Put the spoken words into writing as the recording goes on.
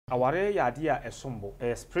aware ya ade a esombo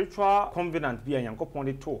spiritual covenant bi a Nyankopon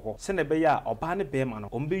de to ho se ne be ya oba ne be ma no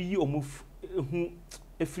ombe yi omufu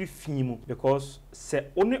efri fimu because se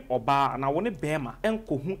one oba na wone bema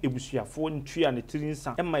enko hu ebusuafo ntua ne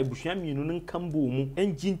tirinsa emma ebusua mienu ne nkambo mu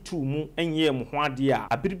enjintu mu enye mu ho ade a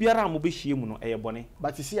abirbiara mo be hie mu no eye bone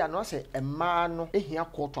but see ano se emma no ehia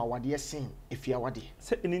koto awade sen efia wade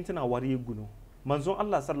se eninti na aware egu no manzon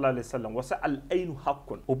Allah sallallahu alaihi wasallam wasa al-ainu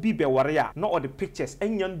haqqun obi be warea no the pictures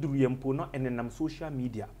enyan duru yempo no enenam social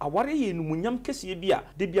media aware ye nu munyam kese bia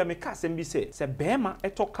de bia me ka asem bi se bema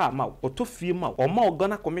etoka ma oto fie ma o ma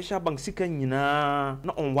ogana commercial bank sika nyina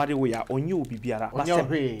na onware wo ya onye obi biara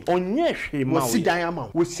onye hwe ma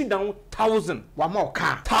wo sidan 1000 wa ma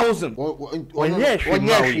oka 1000 onye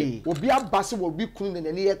hwe obi abase wo bi kun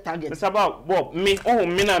ne ne target it's about bob me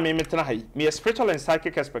me na me tena hai me spiritual and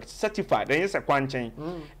psychic expert certified and yes kwanchen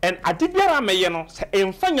and adibiara meye no se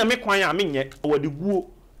emfanya me kwan a menye wade guo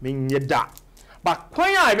menye da ba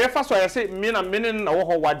kwan a be fa so ya se me na na wo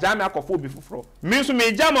ho waja me akofo obi fufuro me so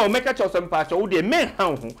me jama o make cho some pa wo de me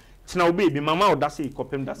han ho tina wo baby mama o da se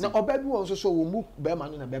kopem da se na oba bi won so wo mu be ma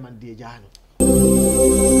no na be ma de ja no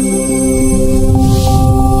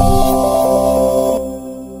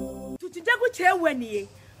tutijagu chewanie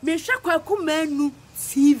me hwa Kwaku Manu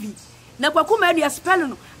TV na Kwaku Manu ya spell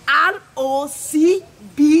no ROCBTV.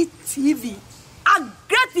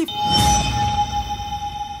 Aggressive.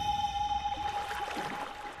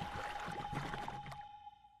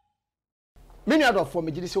 Many other for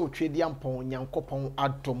me say trade ampon Nyankopon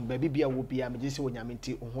adom baby bia wo bia me say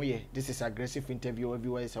onyamenti ohoye. This is aggressive interview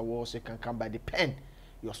everywhere is a war so you can come by the pen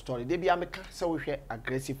your story. They bia me ka say we hwe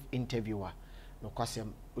aggressive interviewer. No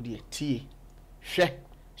kwasem odi etie hwe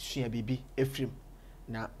sua bibi efrim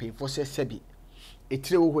na pemfo se sebi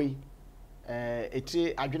etire wo hoyi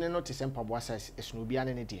etire adwene no te sempa bo asas esno bia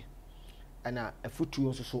ne de ana afutu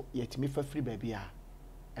nso so yetimi fa free baby a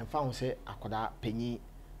emfa ho se akoda panyi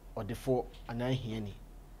odefo anahiani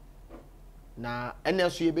na ene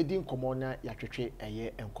so yebedi nkomo na yatwetwe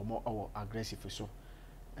eye enkomo owo aggressive so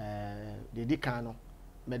de dikan no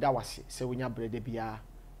meda wase se wonya brede bia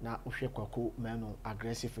na ohwe Kwaku Manu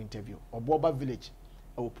aggressive interview Obuoba village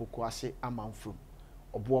Poko ase amanfrom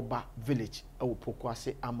Obuoba village Poko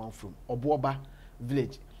ase amanfrom Obuoba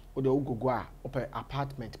village o de ogogo a ope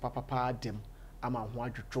apartment papa dem ama ho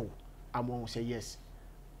adwotwo amon say yes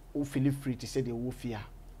o feel free to say the wofia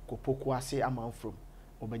ko Poko ase amanfrom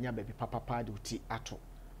obanya baby papa de uti ato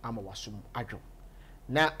ama wasum adwo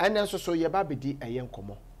na ene nso so ye ba bedi eye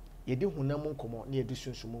nkomo ye di hunam nkomo na ye di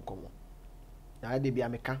sunsum nkomo na de bia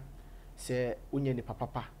meka se onye ni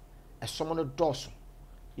papa esom no doso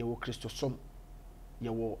ye wo Kristo som ye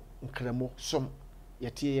wo nkramo som ye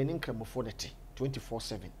tie ye ni nkramo for the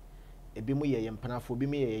 24/7 ebi mu ye mpanafo bi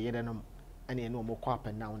mu ye yerenom ane no mo kwa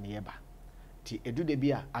pen now ne ye ba ti edu de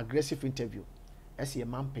bia aggressive interview ese ye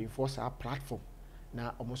man pay for sa platform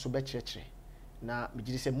na omo so be chire na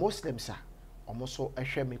megiri se Muslims a omo so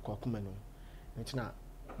ehwe me Kwaku Manu ntina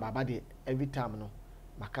baba de every time no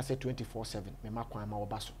makase 24/7 me makwan ma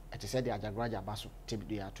obaso ete se de ajagraja baso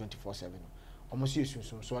tebi ya 24/7 omo so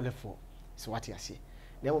yesunsun so le for so what ase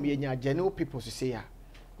na mo ye nya general people say ya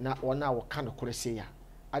na wona wo kan kore say ya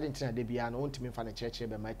adentina de bia no ontimi fa na church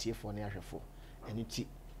be ma tie for na ahwefo eni ti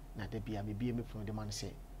na de bia me bia me pro de man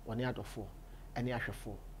say woni adofo eni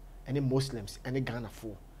ahwefo eni Muslims eni Ghana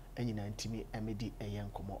fo eni na ntimi emedi eye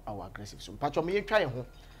nkomo awa aggressive so patcho me yetwa ye ho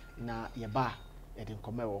na ye ba ye de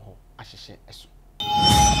nkomo wo ho ahyehye eso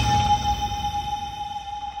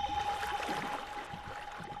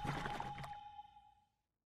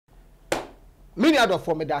many other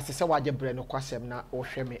for me that say waje bre no kwasem na wo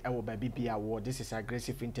hwe me ewo ba bibia wo this is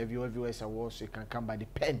aggressive interview everywhere so wo so you can come by the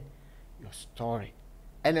pen your story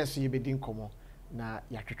and so you be din komo na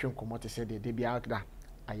ya twetwe nkomo te say de bia da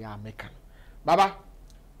aya meka baba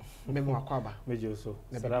memo akwaba meje so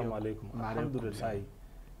assalamu alaikum alhamdulillah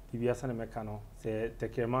bibia sana meka no se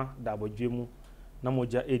tekema da bodwemu na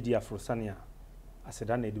moja edi afrosania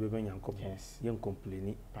aseda na edibe benyankopo yen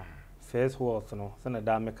complaini first worth no sana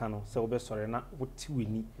da meka no se obe sore na woti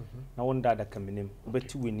weni na wonda da kamenem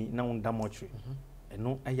obeti weni na wonda mochwe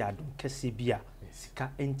eno ayadum kese bia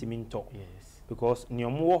sika entiminto because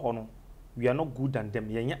nyomo wo ho no we are not good than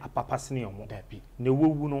them yenye apapase ne omo ne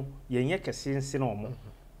wowu no yenye kese nse na omo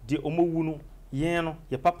de omo wu no yen no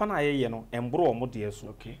ye papa na ye no embro omo de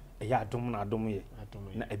so eya adom na adom ye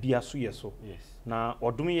na abia so ye so na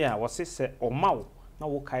odom ye a wose se omawo na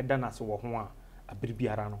wo kaida na se wo ho a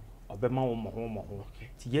abirbiara no obema wo mo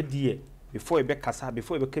ti ye die before e be kasa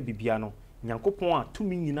before e be ka bibia no Nyankopon a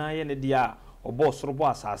tumi nyina ye ne dia obo soro bo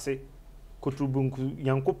asase kotubunku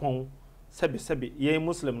Nyankopon sabi ye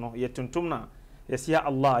muslim no ye tuntumna ya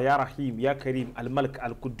Allah ya Rahim ya Karim al-Malik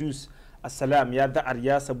al-Quddus السلام يا دعر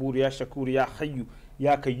يا صبور يا شكور يا حي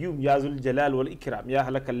يا قيوم يا ذو الجلال والإكرام يا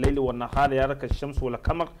هلك الليل والنهار يا رك الشمس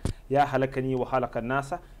والقمر يا هلكني وهلك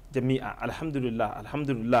الناس جميعا الحمد لله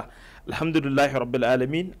الحمد لله الحمد لله رب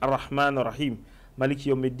العالمين الرحمن الرحيم مالك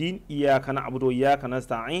يوم الدين إياك نعبد وإياك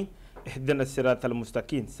نستعين اهدنا الصراط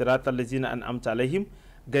المستقيم صراط الذين أنعمت عليهم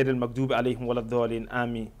غير المغضوب عليهم ولا الضالين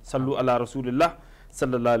آمين صلوا على رسول الله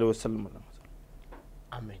صلى الله عليه وسلم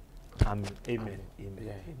آمين آمين آمين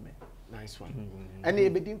آمين Nice one. Any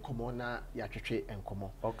ebedin komo na ya twetwe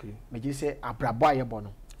enkomo. Okay. Meji se abrabo ayebo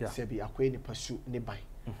no. Se bi akwe ni pasu ne ban.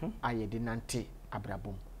 Aye de nante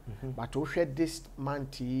abrabom. But wo hwe this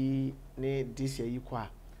month ne this year kwa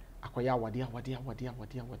akoya wade.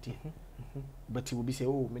 But wo bi se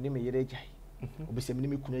oh me ne me yere jai. Obi se me ne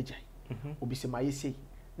me kunu jai. Obi se maye sei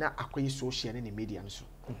na akoyi social ne media nso.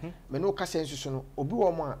 Me no ka sensu so no obi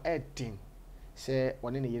wo mo a etin se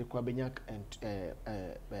wone ne yere kwa benya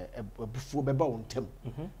bufuo beba wontem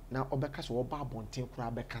na obeka so oba abonten kura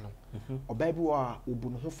beka no oba bi wa obu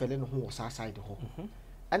no ho fele no ho sa side ho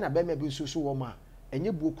ana be me bi so wo ma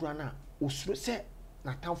enye buo kura na osuro se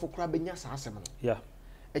na tamfo kura benya sa asem no yeah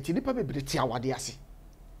eti nipa bebre ti awade ase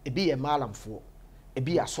ebi ye malamfo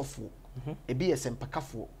ebi ye asofo ebi ye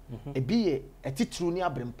sempakafo ebi ye etitru ni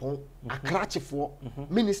abrempon akrachefo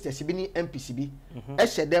ministers bi ni MPC bi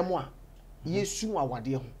ehye dem a yesu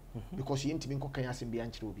awade ho because ye ntimi nkokan asem bia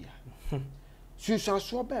nkyere obi a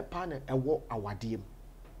sunsuaso be pa na ewo awade mu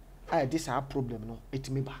a this a problem no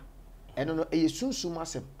etimi ba eno no yesunsum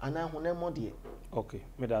asem ana honem modie okay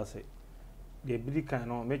me da say the bidika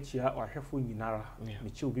no mechia ohwefo nyinara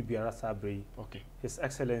mechi obi biara sabre okay his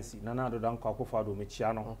excellency nana do dan Kwaku fado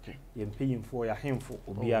mechia no okay ye mpeyimfo ya hemfo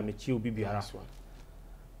obi a mechi obi biara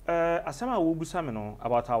asema wo busa me no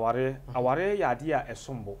about aware ya ade a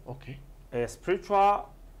esombo okay spiritual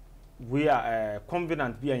we are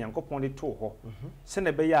covenant bi Yankopon de to ho se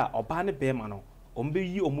na be ya oba ne be ma no ombe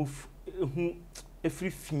yi omufu efri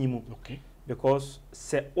fimu okay because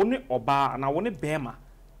se one oba na wone be ma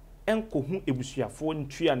enko hu ebusuafo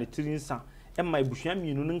ntua ne tirinsa emma ebusua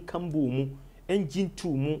mienu ne nkambo mu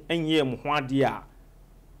enjintu mu enye mu ho ade a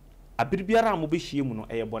abirbiara mo be hie mu no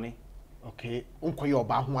eye bone okay unkoye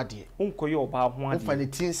oba ho ade unfa ne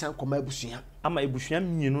tinsa koma ebusua ama ebusua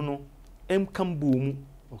mienu no emkambo mu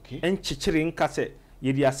okay enchichire nkase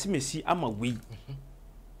yedi asimesi ama wei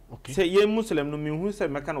okay se ye muslim no minhu se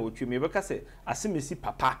meka na otwe me beka se asimesi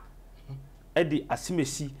papa edi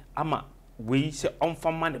asimesi ama wei se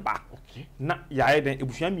onfa ma ne ba okay na yae den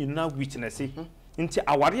ebusua mienu na witness nti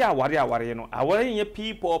aware no aware ye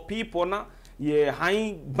people na ye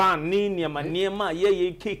han ban ni niema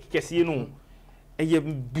ye cake kese no eye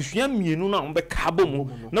busua mienu na on be kabo mu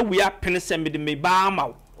na we apene se me de me ba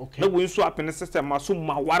ma okay na we nso apene system maso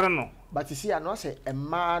maware no but you see no say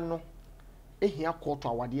emma no ehia koto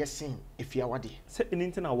awade sen efia awade se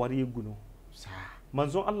eninti na aware egu no sa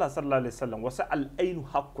manzo Allah sallallahu alaihi wasallam wasa al-ainu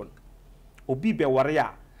haqqun obi be ware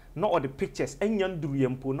a na all the pictures enyanduru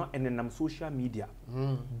yempo no enenam social media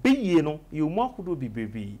beye no ye mu akodo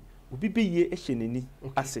bibebi obi beye ehyeneni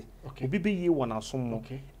ase obi beye wona asomo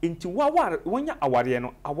enti wanya aware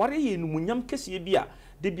no aware ye numunyam kese bi a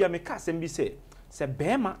de bia me ka asem bi se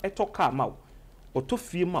bema etoka mawo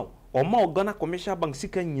otofie mawo o ma Ghana commercial bank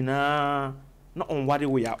sika nyina na onware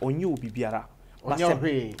we ya onye obi biara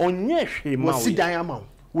onye hwe mawo wosidan amawo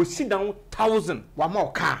wosidan 1000 wa ma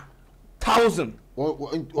oka 1000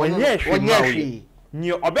 onye hwe mawo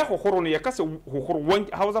ni obe kokoro no ye kase kokoro won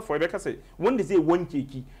hausa for ebe kase won de say won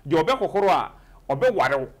keki de obe kokoro a obe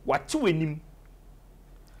ware wate wanim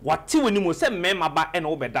o se mema ba ena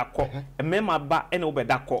obeda ko mema ba ena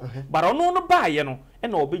obeda ko bara ono no ba ye no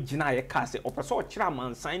ena obegina ye ka se opese o kira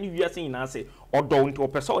mansan ni wiase nyina se odo nti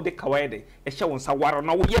opese o de kawaye de ehye won sa ware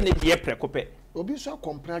na wo ye ne de prekope obi so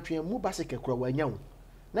akompra twen mu ba se kekura wanya wo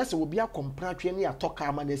na se obi akompra twen ne atoka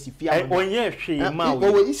ama na sifia ama onye hwe ma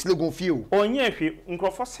wo islegon fie onye hwe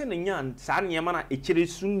nkrofo se ne nya sa ne ma na ekire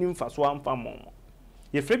sunni mfaso amfa mo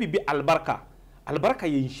ye fre bibi albarka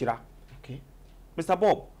ye nshira okay Mr.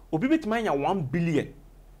 Bob obi betima nya 1 billion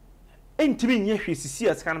entimi nye hwe sisi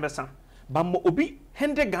asika na besa ba mo obi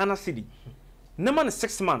 100 Ghana cedi na man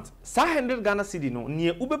 6 months sa 100 Ghana cedi no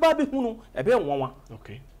ne ubeba be hu no ebe nwanwa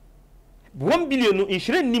okay 1 billion no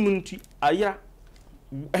inshire nim nti ayira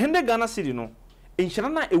 100 Ghana cedi no inshire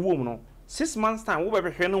na ewo mu no 6 months time wo be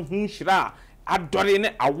hwe no hu nshira adore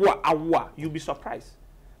ne awo you be surprised.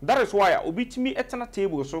 That is why obi timi etena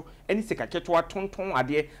table so any seka ketwa tonton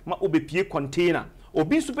ade ma obepie container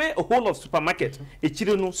obi so be a whole of supermarket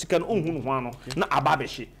echire no sika no onhu no ho ano na aba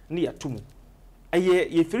behye na ya tumu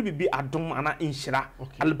ye firi bibi adom ana inhira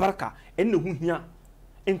albarka enne hu hia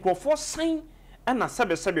nkrofo san ana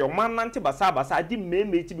sebe o man nante basa adi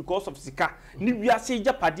memechi because of sika ni wiase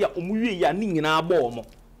japade a omuwie ya ni nyina abo omo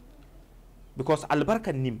because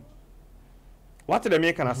albarka nim what the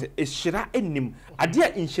me can say ehira ennim ade a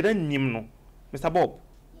inhira nim no Mr. Bob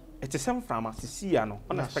it is some from asisi ya no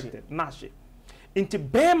unexpected nashe inti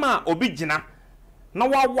bema obi gina na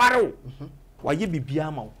wa ware wa ye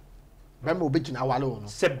bibia ma wo bema obi gina ware wo no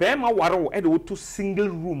se bema ware wo e de wo to single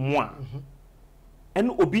room mo a en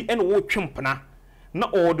obi en wo twempena na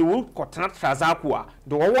o de wo kotena trazako a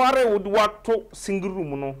de wo ware wo de wa to single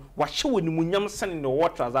room no wa hye wo ni munyam sane ne wo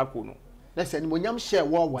trazako no na se ni munyam hye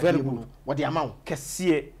wo wa de mu no wo de ama wo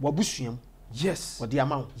kese wa busuam yes wo de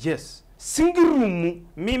ama wo yes single room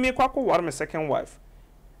me Kwaku war my second wife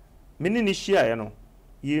mini ni share ya no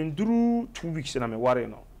ye nduru 2 weeks na me ware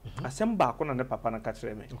no asem ba ko na ne papa na ka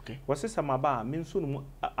kire me wose sama ba me nso no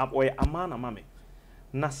oye amana mame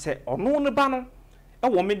na se ono ne ba no e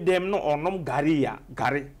wo me dem no onom gari ya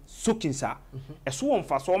gari sokinsa eso wo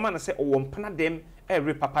mfa so ma na se wo mpana dem e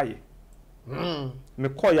re papa ye me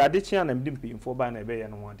ko ya de chia na mdim pimfo ba na ebe ye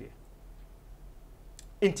no ho de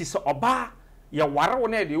enti so oba ya ware wo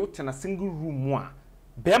na de wo tena single room a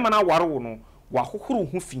be ma na ware wo no wa kokoro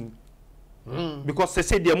hu fin because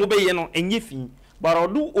say de mo be ye no enye fin but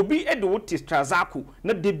odu obi e de wo te trazako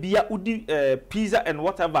na de bia udi pizza and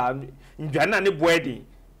whatever ndwana ne boedi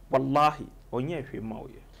wallahi onye hwe ma wo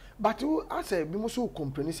ye but I say bi mo so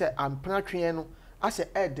company say ampena twen no I say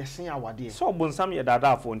e de sen awade so bonsam ye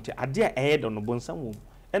dada afo nti ade a e de no bonsam wo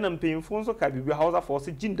ena mpemfo nso ka bibi hausa for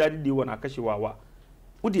se jindade de wo na akashi wawa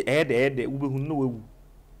udi ede ubehu no wewu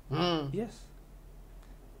yes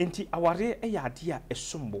enti aware e ya ade a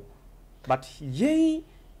esombo but ye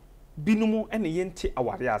binumu ene yenti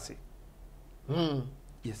aware ase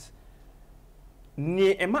yes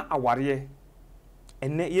ni ema aware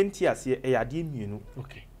ene yenti ase e ya ade mienu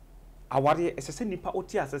okay aware esese nipa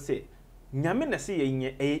oti ase se nyame na se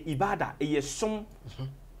ye ibada e ye som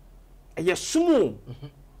e sumu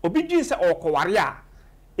obi dwin se okoware a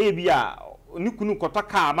e bia ni kunu kota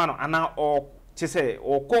ka ma no ana o tese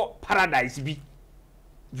oko paradise bi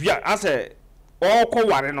via ase oko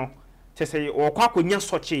ware no tese oko akonya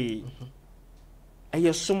soche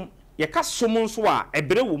ayesum ye ka som nso a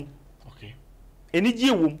ebre wom okay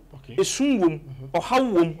enigye wom esum wom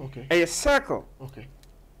ohaw wom eye circle okay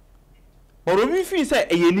orobi fi se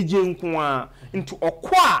eye enigye nko a nti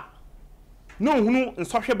okwa no hunu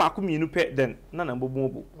nsohwe ba ko mienu pe then na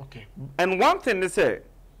bobo okay and one thing they say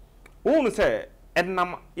wonu say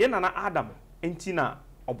enam ye nana Adam enti na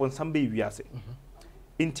obonsam be wiase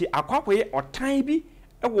enti akwakoye otan bi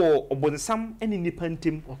e wo obonsam eni nipa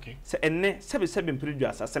ntem se enne sebe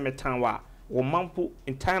mpreduasa se metan wa wo mampo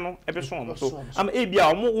entan no ebe so on so am e bia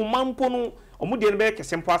wo mampo no omo de be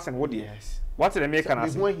kese mpo asen wo de what the make na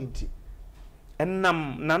ase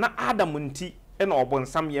enam nana Adam enti ena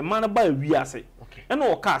obonsam ye man ba wiase ena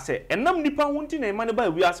o ka se enam nipa hunti na man ba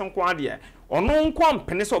wiase nko ade ono nko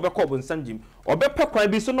ampene se obekọ obonsam jim obepẹ kwan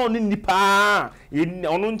bi so na oni nipa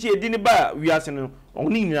ono nti edi ni ba wiase no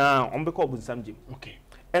oni nyina obekọ obonsam jim okay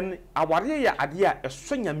en aware ya ade a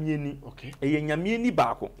eso nyamieni okay eye nyamieni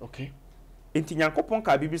baako okay enti nyankopon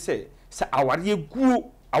ka bibi se aware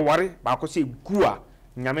guo aware baako se guo a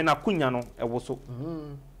nyame na kunya no ewoso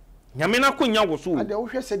nyame na kunya woso ade wo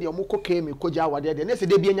hwese de omukọ keme koja awade de na se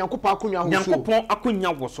de bia nyankopon akunya woso nyankopon akunya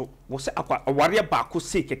woso wo se aware baako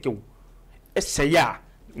se kekew eseya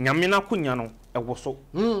nyame na kunya no ewoso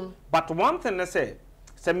but one thing na say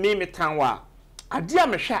me tanwa ade a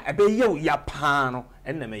mehwa ebe ye ya paa no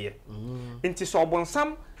enne meye nti so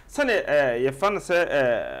obonsam sane ye fan se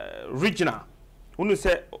regional unu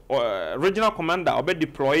se regional commander obe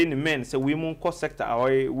deploy ni men se we mun ko sector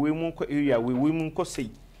we mun ko area we mun ko sei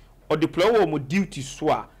o deploy wo mo duty so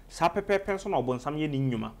a sa pepepe so na obonsam ye ni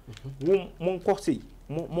nnwuma wo mun ko sei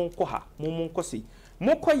mun ko ha mun ko sei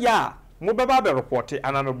mun ko ya mo beba be report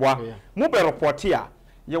anameboa mo be report a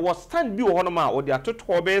ye was stand bi wo hono ma o de atoto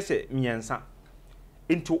obe se miensa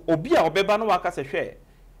into obi a obeba no waka se hwe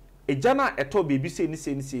ejana eto bebi se ni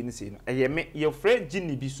eye me ye frɛ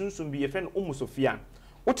gini bi sunsun bi ye frɛ no Umu Sofian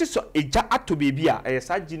wote so eja ato bebi a eye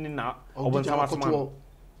sa gini na obonsama soma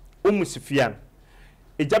Umu Sofian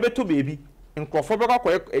eja beto bebi nkrofo be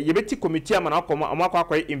kwakọ ye beti committee ama na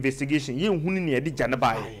amakọ investigation ye nhunu ne ye de jane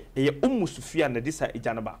ba eye Umu Sofian na disa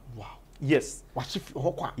eja ne ba wow yes wachifi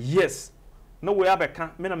hokwa yes no we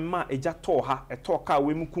abeka me na ma eja to ha eto ka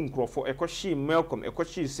we mu kunkrofo ekoshi Malcolm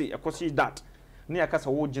ekoshi say ekoshi that ne akasa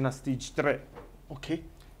wo gina stage 3 Okay.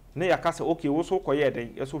 Na ya ka say okay wo so koye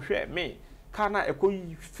den ye so hwe me kana eko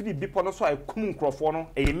free bipo no so ay kum nkrofo no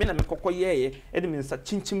e me na me kokoye e de me nsa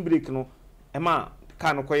chinchin break no e ma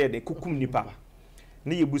kana koye den kukum nipa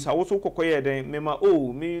na ye busa wo so kokoye den me ma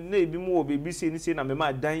oh me na ebi mu obi se ni se na me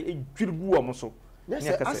ma dan e dwirbu o mo so yes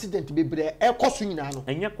accident bebre e koso nyina no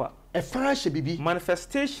enye kwa e fa hye bibi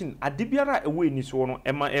manifestation adibiara ewe ni so no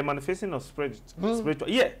e manifestation of spiritual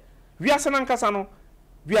yeah we ase nan kasa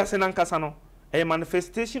no a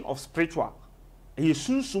manifestation of spiritual e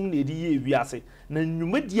sunsum na edi ye wi ase na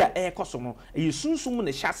nnwumadi a e koso no e sunsum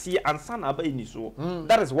na hyase ansa na aba ni so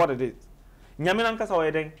that is what it is nyame nan kasa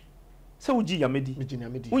wo den se uji yamedi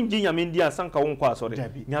unji yamedi asanka won kwa so de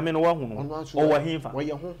nyame no wa hu no o wa himfa wo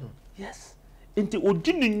ye hu yes inti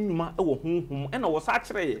odi ne nnwuma e wo honhom e na wo sa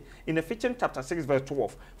kire in Ephesians chapter 6 verse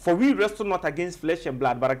 12 for we wrestle not against flesh and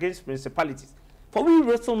blood but against principalities. For we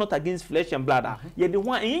wrestle not against flesh and blood. Ye the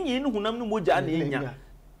one enye no hunam no moja na enya.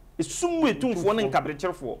 Esum etumfo na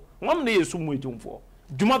nkabrecherfo. Nwam na esum etumfo.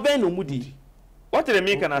 Duma ben no mudi. What the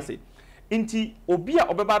make can I say? Inti obi a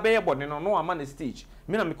obeba be ye bone no ama na stage.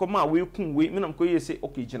 Me na me ko ma we kun we me na me ko ye say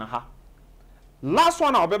okay gina ha. Last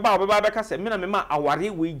one obeba be ka say me na me ma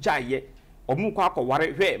aware we jaye. Omu ko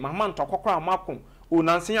akoware hwe mama ntokokora amakon. O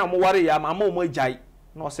nansen a mo ware ya mama o mo jaye.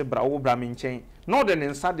 Na o se bra wo bra me nchen. No de ne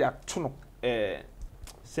nsa de ato no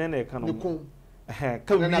sene kan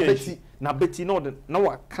na beti no de na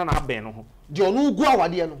wa kana ben no ho de onu gu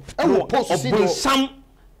awade no e wo post si do sam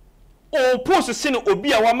o post si no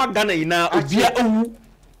obi a wa magana ina obi a awu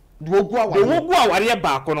de wo gu awade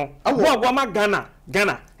ba ko no wa magana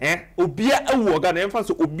obi a awu ogana emfa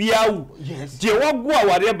so obi a awu de wa gu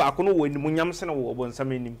awade ba ko no wo nim nyam se no wo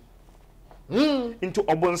obonsam enim into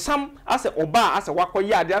obonsam ase oba ase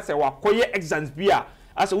wakoye ade ase wakoye exams bia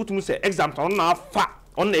ase wutum se exam ton na fa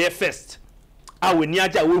on na first a weni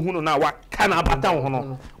aja we hu no na wa kana abata ho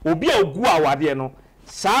no obi a ogu awade no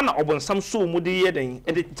saa na obonsam so mu de ye den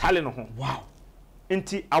e de tale no ho wow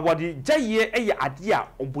nti awade jaye eye ade a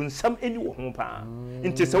obonsam eni wo ho pa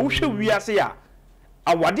nti se wo hwe wiase ya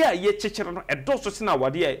awade a ye chechire no edo so se na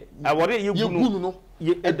awade ye gu no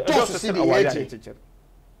edo so se na awade a ye chechire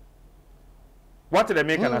what the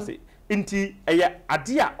make can say inti eya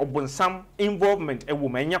ade a obonsam involvement e wo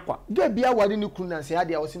manya kwa de bia wade ni kunu na se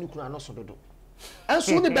ade a wo se ni kunu anoso dodo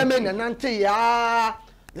enso ni be me na nante ya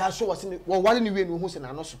la so wo se ni wo wade ni we ni hu se na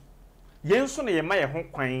anoso yen so na ye ma ye ho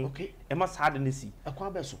kwan e ma sa ade ni si e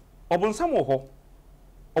kwa be so obonsam ho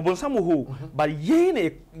but ye na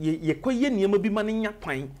ye koye niam bi ma nya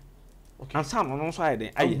kwan ansa no so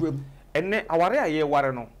ayede aye enne aware a ye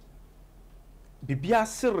ware no bibia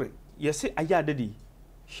sirri yesi aya dadi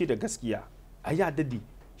shi da gaskiya aya dadi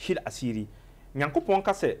shi da asiri nyankopon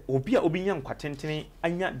ka se obi a obi nya nkwatentene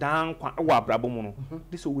anya dan kwa wa abrabo mu no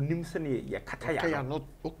this onim se ne ye kata ya no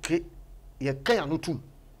okay ye kaya no tum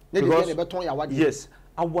ne de beton ya wade yes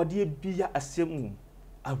awade bia asem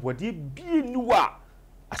awade bia niwa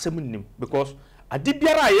asem nim because ade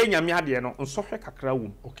biara ye nyame ade no nsohwe kakra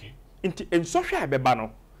wum okay nti nsohwe abeba no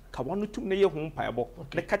ka wonu tum ne ye ho mpaebo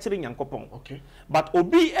ne ka kire nyankopon okay but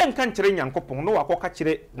obi enka nkire nyankopon no wakoka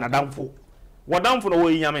kire nadamfo wadamfo no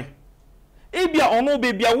wo nyame ebia ono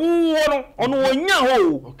bebia wo no ono wonya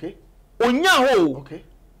ho okay onya ho okay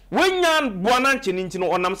wonya boana nchini nchino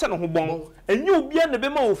onam se no ho bon enye obia ne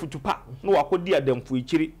bema wo futupa no wakodi adamfo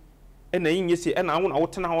ikiri ena yinyese ena wo na wo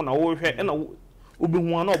tena ho na wo hwe ena obi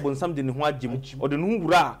hu ana obonsam de ne ho agim ode no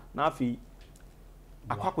wura na afi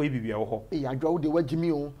akwakọ ebibia wo ho adwa wo de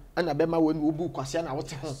wagimi o ana bema wo ni obu kwase na wo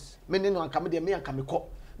te ho me ne no anka me de me anka me kọ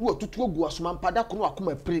wo tutu ogu asoma mpada ko no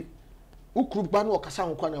akoma pre ukuru gba no okasa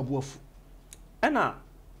ho kwa na abuafu ena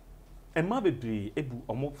ema bebre ebu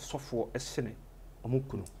omo sofo esene omo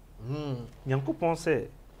kunu nyankopon se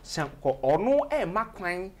ko ono e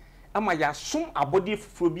makwan ama ya som abodi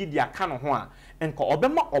fufuro bi dia ka no ho a enka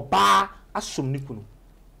obema oba asom ni kunu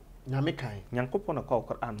nyame kan nyankopon na ka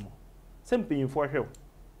Quran mo sempen fo hwe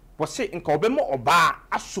wo se enka obema oba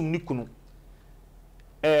asom ni kunu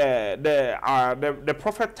the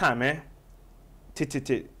prophet time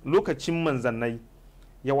tititi lokacin manzannai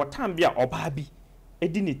ya watan biya oba bi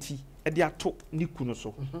ediniti edi ato ni kunu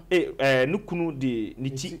so ni kunu de ni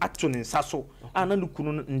ti ato ne nsaso ana ni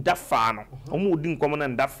kunu ndafa no omo odi nkomo na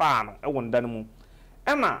ndafa no e wonda ne mu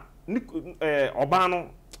ena ni oba no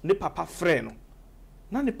ni papa frɛ no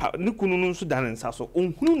na ni kunu no nso da ne nsaso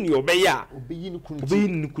onhunu ni obeya obeyi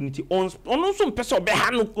ni kunu ti ono nso mpese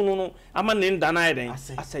obeha no kunu no ama ne nda na eden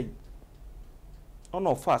asai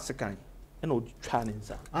ono fa sekan ena otwa ne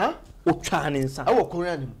nsa otwa ne nsa awo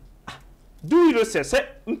korea ni do your research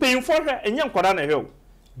mpayinfo hwe enya nkwara na hwe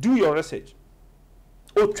do your research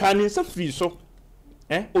otwa ne nsa free so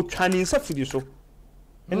otwane nsa firi so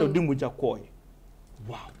ena odi moja koy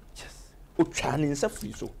wow yes otwane nsa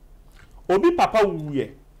firi so obi papa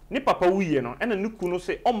wuye ni papa wuye no ena ne kunu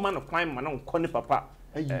se omma no kwan ma na nkɔ ne papa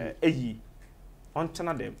eyi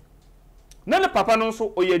ontena dem na ne papa no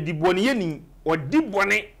so oye dibone yeni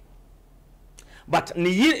odibone but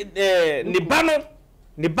ne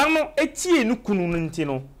ba no etie ne kunu no nti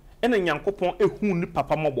no ena Nyankopɔn ehu ne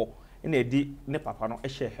papa mɔbɔ ena edi ne papa no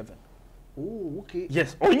ehye heaven. Oh, okay.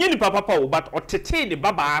 Yes, onye ni papa pa but otete de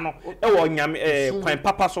baba no e wo nyame kwan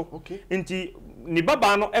papa so. Nti ni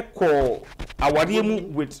baba no ekọ awade mu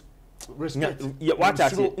with respect. What I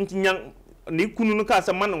say nti nyang ne kunu no ka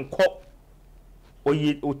se man nkọ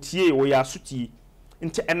oye otie oye asuti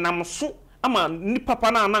nti enam so ama ni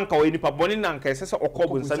papa na ananka oye ni papa boni na anka ese se okọ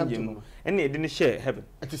bonsam je no ene ede ne share heaven.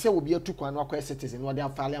 Ati se obi atu kwan no akọ citizen no de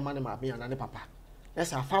afale ama ne ma me ana ne papa.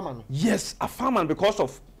 Yes, a farmer no. Yes, a farmer because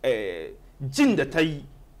of jin da tai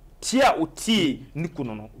tia otie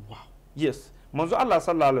nikuno no. Wow. Yes. Manzo Allah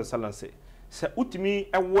sallallahu alaihi wasallam se utimi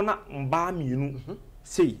ewona mba mienu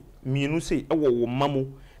sei mienu sei ewo wo mamo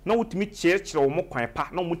na utimi kyerkyere wo mo kwan pa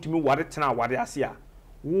na utimi ware tena ware ase a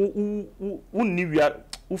wo ni wia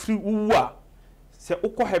ufri wu a se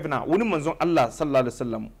ukọ heaven a woni manzo Allah sallallahu alaihi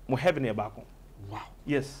wasallam mo heaven e ba ko. Wow.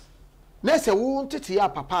 Yes. Na se wo ntete ya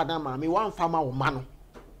papa na maami wan fama wo ma no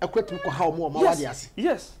ekwetim ko ha wo ma wade ase.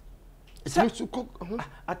 Yes.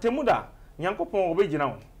 Atemuda Nyankopon obegina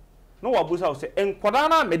wo no wabusa wo se enkwada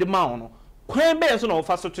na mede ma wo no kwan be so na wo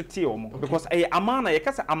fa so tete wo mo because amana ye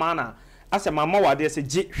kasa amana ase mama wade ase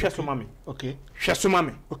je hweso mame. Okay. Hweso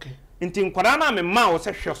mame. Okay. Nti nkwada na me ma wo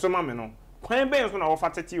se hweso mame no kwan be so na wo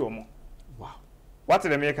fa tete wo mo. Wow. What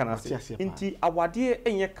the me kana say nti awade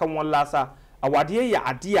enye ka won lasa awade ya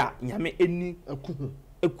ade a nyame eni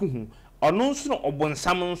ekuhu ono nso no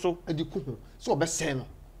obonsam nso adi kuhu so obese no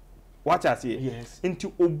what I say yes nti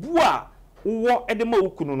obu a wo edema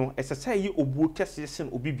okunu no esesa yi obu kese sen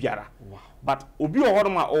obi biara wow but obi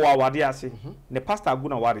ohoroma o awade ase ne pastor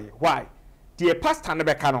aguna ware why the pastor ne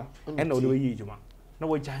beka no ena o yi ejuma na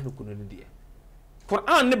wo gyan no kunu no de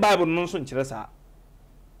Quran ne Bible no nso nkire sa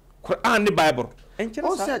Quran ne Bible enkire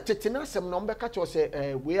sa o se tetina sem no mbeka cho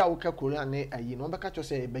se we a wo ka Quran ne ayi no mbeka cho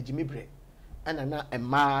se bajimi bre ana na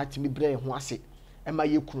ema timi bre ho ase ema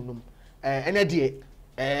ye kunu no ena de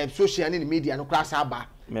social and media no class aba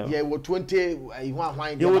ye wo 20 ho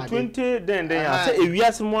ahwan de ye wo 20 den ya say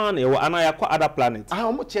ewiase mo an ye wo ana ya kwa other planet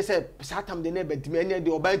mo che say satam de na badimi ene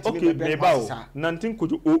de oba ntimi be sa nantin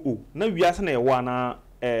kojo na wiase na ye wo ana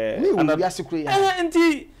wiase kure ya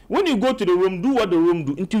nti when you go to the room do what the room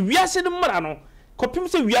do nti wiase de mra no kopim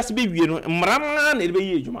say wiase be wie no mra na na be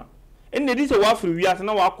ye adwuma enne di say wa firi wiase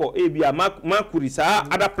na wa kọ ebia makuri sa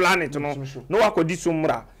other planet no na wa kọ di so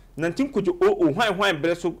mra nantin kojo hwan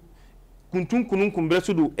bre so kuntun kunun bre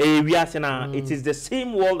so do wiase na it is the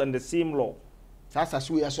same world and the same law sasa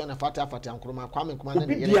so ya so na fata nkroma kwame kuma na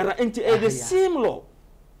biara enti the same law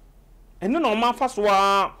enne no ma fa so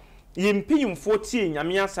a yempiyimfo tie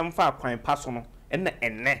nyame asem fa kwan pa so no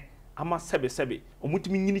enne ama sebe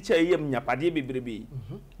omutimi nyini cha yem nyapade bebrebe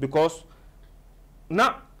because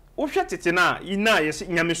na wo hwetete na ina yes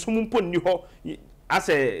nyame som mpo ni ho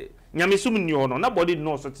ase nyame som ni ho no na body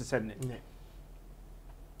no so te sene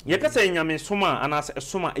ye ka say nyame som a anase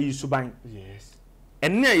som a yisuban yes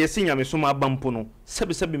enne yesi nyame som abampo no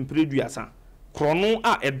sebe mpreduasa krono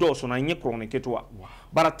a edoso na nye krono ketewa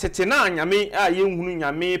bara tete na nyame a yenhunu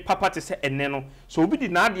nyame papa te se enne no so obi di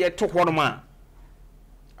na ade to ho no ma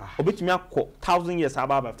obetimi akọ 1000 years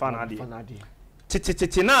ababa fa na ade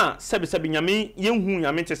tete na sebe nyame yenhu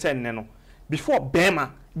nyame te se enne no before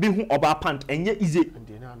bema bi hu oba pant enye ize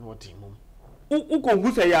ande na no timum uko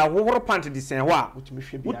hu se ya wohoro pant di sen ho a utimi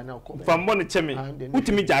hwe bia na ko fambo ne cheme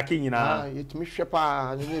utimi jake nyina yetimi hwe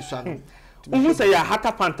pa ne so no hu se ya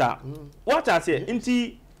hata panta what I say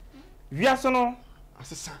nti wiaso no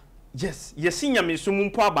asesa yes yesi nyame so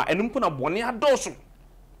mumpo aba enumpo na bone adoso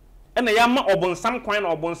ena ya ma obonsam kwan na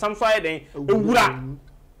obonsam so ayeden ewura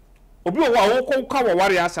obi wo wo ko wa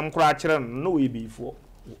ware asem kura kire no na we bifo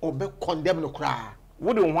obe condemn no kura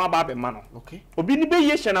wo de ho aba be ma no okay obi ni be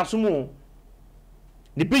ye hye na somu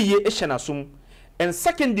ni be ye hye na som and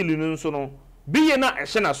secondly no so no be ye na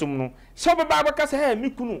hye na som no so be ba ka se ha mi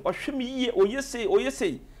kunu ohwe mi ye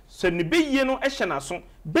oyese so ni be ye no hye na som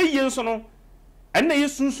be ye so no ena ye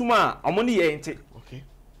sunsum a omo ne ye ente okay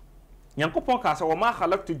Nyankopon ka sa wa ma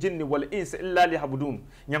khalaqtu jinni wal insa illa liya'budun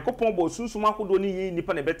Nyankopon bo sunsum akodo ni ye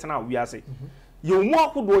nipa ne betena wiase ye mu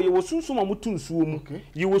akodo ye wo sunsum a mutu nsuo mu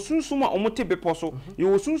ye wo sunsum a omote beposo ye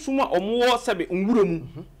wo sunsum a omo wo sebe nwura mu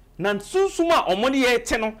na sunsum a omo ne ye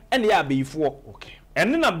te no ene ya abeifo okay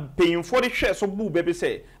ene na payinfo de hwe so bu bebe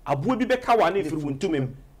say aboa bi beka wa na efiri wontumem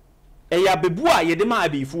ya bebu a ye de ma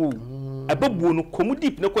abifu ababu no komu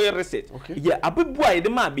deep ne koye reset ye ababu a ye de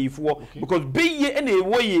ma abifu because beye ene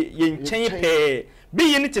wo ye nchen pe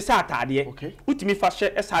beye ne te sa atade utimi fa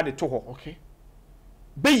hye esa de to ho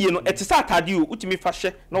beye no ete sa atade o utimi fa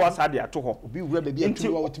hye na wasa de ato ho obi wura be bi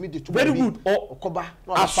atu wa utimi de to very good okoba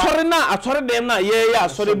asore dem na ye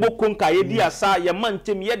asore bokonka ye di asa ye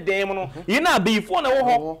mantem ye dem no ye na abifu na wo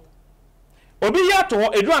ho obi ya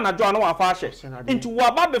to edu anajo na wa fa hye nti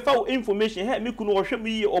wa ba be fa information he me kunu wo hwe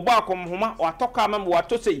mi oba akom homa wa toka ma wa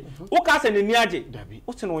to sei wo ka se ne ni age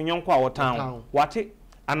wo se no nyonko a wo tan wate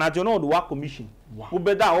anajo na do wa commission wo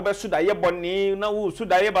be da wo be suda ye boni na wo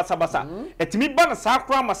suda ye basa etimi ba na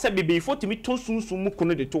sakra ma se bebe ifo timi to sunsun mu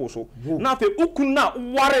kunu de to so na fe ukun na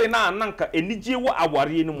ware na nanka enije wo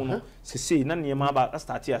aware ni mu no sesei na ne ma ba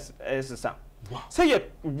start sesa se ye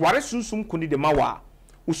ware sunsun kunu de ma wa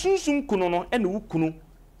usunsun kunu no ene wukunu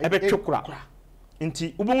ebe twekura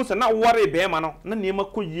nti ubonwu se na ware be ma no na niema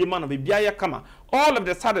koyie ma no be bia ya kama all of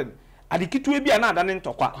the sudden adikitu ebi ana ada ne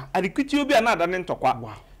ntokwa adikitu ebi ana ada ne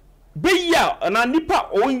ntokwa beya na nipa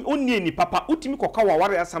onni ni papa utimi koka wa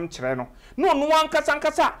ware asam kire no no no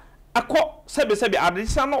ankasa akọ sebe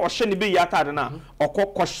adisa no ohye ne beya atade na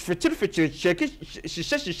okọ fichiri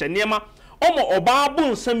hye niema omo oba bu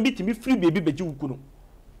nsam bitimi free baby beji wukunu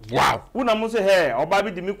wow una mo say hey oba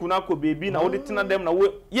bi di mi kuna ko baby na wo de tena dem na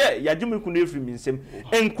wo ye ya gye mi kuna efiri mi nsem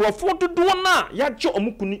enkrofo dodo na ya gye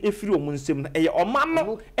omukuni efiri omu nsem na eye oma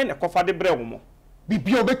no ene kofa de bre wo mo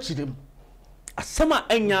bibia obekirem asema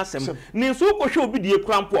anya asem ne so ko hwe obi die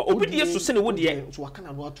krampo a obi die so se ne wo de so waka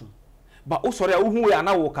na no atum ba o sori a wo hu ya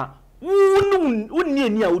na wo ka wonni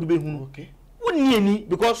ani a wo de be hu okay wonni ani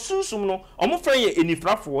because susum no omo fra ye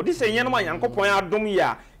enifrafo de se yen no yankopon adom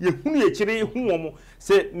ya ye hunu ye kire hu wo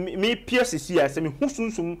se me PSC ya se me hu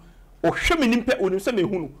susum o hwe me nimpe onim se me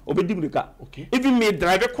hunu obedi mrika okay even me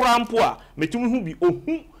drive krampo a metum hu bi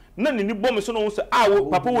ohu na ni bom so no se wo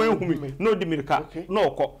papa wo ehu mi no di mrika no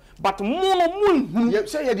okọ but mu ye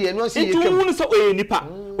se ye de enu ase ye twem hunu se o nipa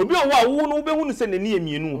obi o wa wo no wo be hunu se nani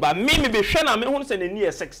emienu ba me be hwe na me hunu se nani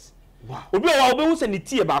 6 wow obi o wa obi hu se ne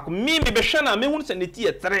tie ba ko me be hwe na me hu se ne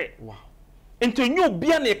tie 3 wow ento nyu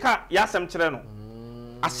bia ne ka ya asem kire no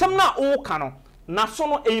asem na o ka no na so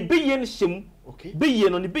no e be ye ne hyem okay be ye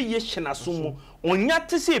no ne be ye hye na so mu onya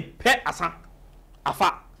te se pe asa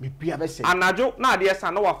afa bibia be se anajo na ade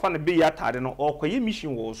esa na wafa ne be ye atade no okoye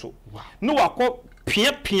mission wo so no wakọ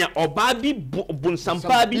pia oba bi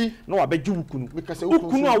bunsampa bi na wabeji wukunu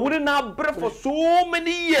ukunu a wure na bre for so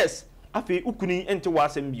many years afi ukunu ente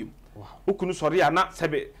wasem biom ukunu sori ana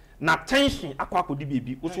sebe na tension akwakodi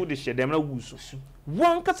bebi uso de hye dem na wusu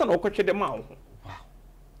wan kasa na okotwe dem a wo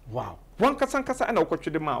wow wan kasa na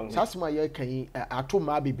okotwe dem a wo sasema ye kan ato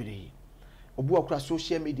ma bebere obu akura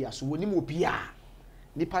social media so woni mo bia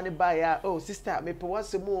nipa ne ba ya oh sister me pe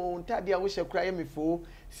wasemu ntade a wo hye kura ye me fo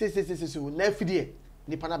so na afidie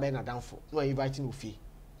nipa na ba na danfo no invite no fi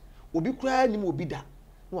obi kura ni mo obi da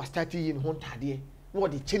no start yi ne ho ntade no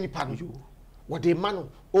de che nipa no wo de ma no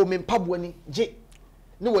o me mpabo ani je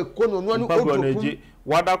ne we ko no no odu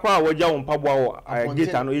wada kwa wagya wo mpabo wo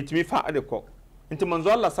geta no etimi fa de ko nti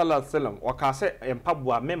manzo Allah sallallahu alaihi wasallam wakase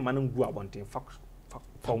mpabo a memma no ngu abonten fa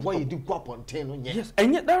boy di gu abonten no nye yes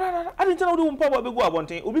enye dara adi ntina wo mpabo be gu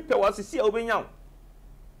abonten obi pe wa sisi a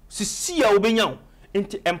obenyaw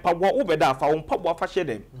nti empabo wo be da fa wo mpabo afa hye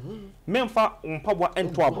dem memfa mpabo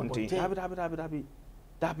ento abonten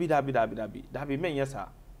dabi menye sa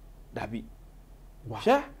dabi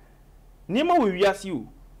hye nima we wiase o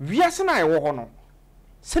wiase na ewo ho no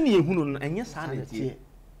se ne ehunu no enye sa na tie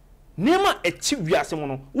nima echi wiase mo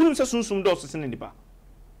no wonum se sunsum do so se ne nipa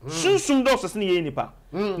sunsum do so se ne ye nipa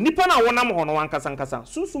nipa na wonam ho no wankasa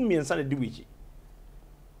sunsum miensa na di wichi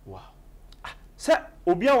wow se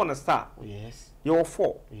obi a wona star yes your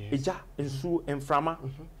 4 eja ensu enframa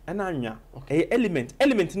ena anwa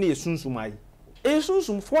element ne ye sunsum ayi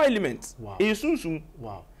sunsum 4 elements sunsum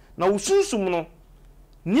wow na wo sunsum no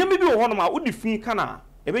niam bi wo ho no ma wo di fin kana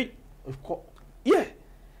ebe yeah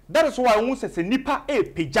that is why won say nipa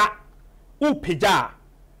peja wo peja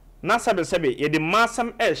na sebe ye de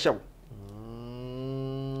masam hyew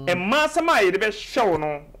masam a ye de be hyew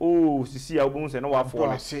no oh sisi a wo say no wa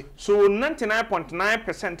fo so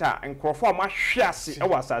 99.9% a nkrofo ma hwease e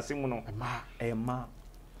wasase mu no ma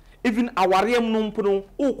even awariam no mpono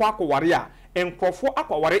wo kwa akware a nkrofo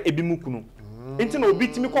akware ebi mu kunu enti na obi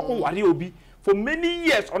timi kwakoware obi for many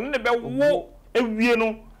years on ne be wo ewie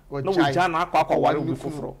no no wo ja na akware obi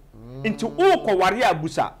foforo enti wo kware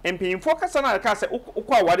abusa empinfo kasa na ka se wo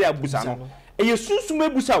kware abusa no eye sunsum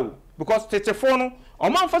abusa wo because tetefo no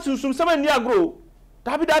oman fa sunsum sama ndi agro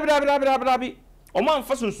dabi oman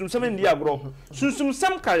fa sunsum sama ndi agro sunsum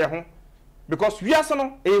sam ka ye ho because wiase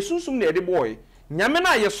no sunsum na ede boy nyame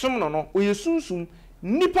na ye som no o sunsum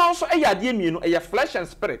nipa nso ade mienu flesh and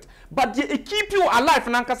spirit but they keep you alive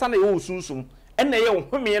nankasa na ye sunsum ene ye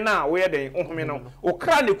ohome na wo ye den ohome no o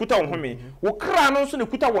kra ne kuta ohome wo kra no nso ne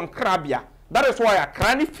kuta won kra bia that is why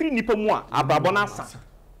akra ne firi nipa mu a abrabo na asa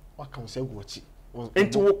waka se guachi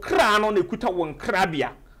enti wo kra no ne kuta won kra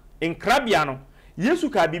bia en kra bia no Yesu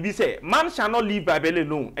ka bibi say man shall not live by bread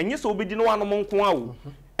alone enye so obedi no wano monko awo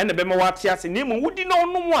ene be ma wate ase ne mu wudi no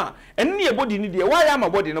no a ene ye body ni de why am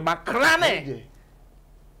body no ba kra ne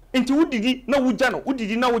enti wudidi na wugya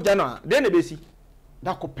no a de na besi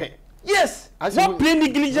da ko pe yes what play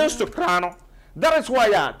negligence to kra no that is why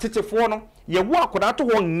tetefo no ye wo akoda to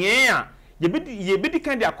ho nye a ye bedi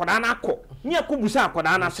kan de akoda na akọ ne akobusa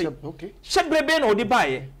akoda na se shebrebe na odi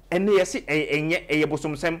bae ene ye se enye eye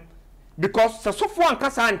bosomsem because sasofo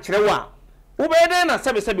ankasa ankyerɛwa wobɛde na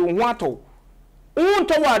sebe wo ho atɔ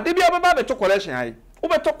wonto wa de bia baba be to collection ai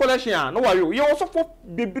wobeto collection a no wayo ye osofo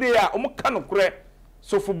bebre a omo ka no korɛ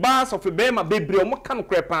sofo ba sofo be ma bebre omo ka no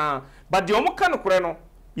korɛ pa but de omo ka no korɛ no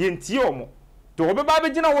ye ntie omo to obeba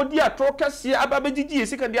be gina wodi atro kase aba be gigi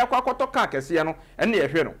esika de akwakoto ka kase no ene ye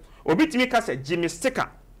hwe no obitimi ka se Jimmy sticker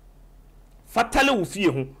fatale wo fie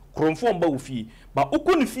ho kromfo mba wo fie ba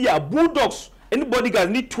okunu fie a bulldogs anybody guys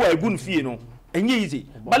need to a good fee no enye easy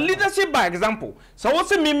but leadership by example so what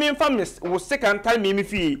say me fam wo second time me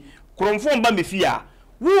fee kromfo mba me fee a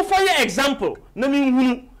wo fire example na me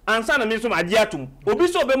hunu ansa na me so ade atum obi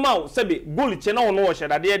so be ma sebe goal che na wo no wo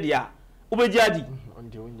hyedade de a obeji adi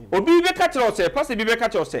obi be ka kire say pass bi be ka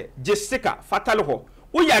kire say Jessica fatal ho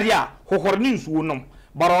wo yare a hohorni nsuo nom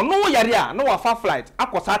baro no wo yare a no wa fa flight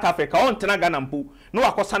akọ South Africa on tena Ghana mpo no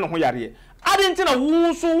akosa no ho yare adenti na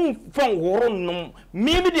wo so fon horo nom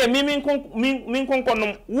maybe de min konkon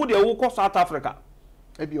nom wo de wo ko South Africa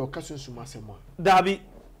ebi o ka sunsum asemo dabi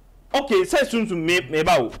okay say sunsum me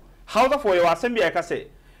ba wo how for your assembly I ka say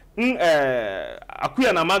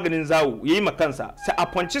akuya na maganin zawo yayi makansa say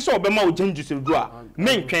aponche so obema o janju se do a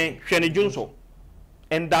mentwen hwene junso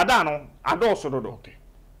en dada no adoso dodo okay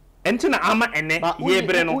entina ama ene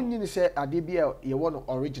yebre no unyi ni se ade bia ye wono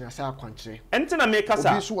original sa akwankyere entina me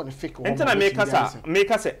kasa obi so won fake entina me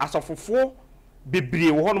kasa asofofo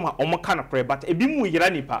bebre wo hono ma omoka na pre but ebi mu yira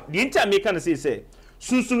nipa de entina me kana say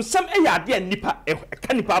sunsum sam eya ade nipa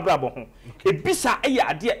ka nipa abrabo ho ebisa eya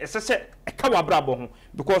ade esese eka wa abrabo ho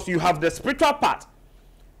because you have the spiritual part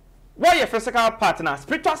why your physical part na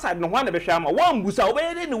spiritual side no ho na be hwa ma wan busa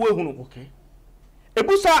obeyede ne wehunu okay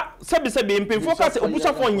ebusa sebe mpemfo ka se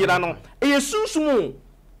obusa fo nyira no eyesunsumu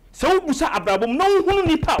se obusa abrabom na hunu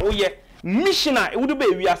nipa oye missioner ewudu ba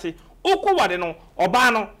ewiase okowade no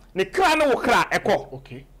oba no ne kra no wo kra ekọ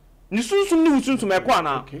okay ni sunsum ni usunsum ekọ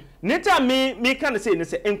ana neta me ka ne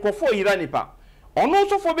se enkofo yira nipa ono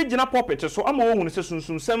so fo be gina pulpit so ama wo hunu se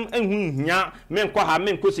sunsum sam enhu hia me nkọ ha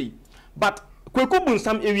me nkosi but Kwaku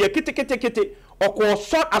bunsam ewie kete okọ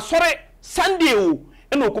so asore Sunday o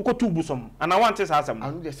eno okoko tu busom ana wante sa asam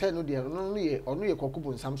anu de say no de no ye Kwaku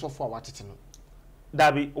bunsam so fo awatete no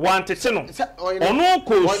dabi wante se no ono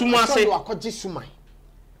ko sumase ono akoji sumai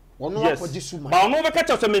ono akoji sumai ba ono be ka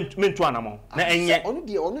cha so mentu anamo na enye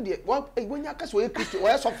ono de wonya ka so ye Kristo o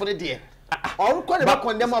ye so fo de ono ko ne ba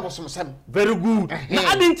condemn abosom sam very good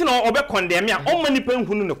na adinti na obe condemn ya o mani pe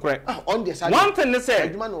nhunu ne kore on de say one thing ne say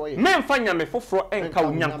memfa nyame foforo enka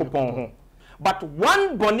onyankopon ho but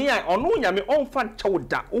one bonia ono nyame onfa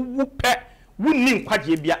nchawda owu pe wunni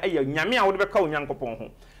nkwaje bia eye nyame a wo de beka onyankopon ho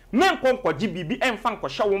men konkwaje bibi enfa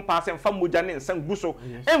nkosha wo mpa se enfa moja ne nsan guso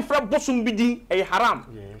enfra bosum bidi eye haram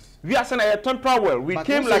we are saying a temporal world we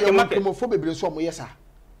came like a market mo fo bebre so mo yesa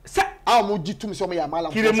sa a mo gitum so mo ya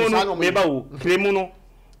malam kiremuno meba wo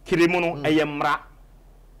kiremuno eye mra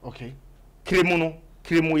okay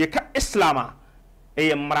kiremu ye ka islama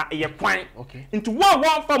eye mra eye kwan okay into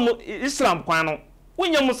one fam Islam kwan no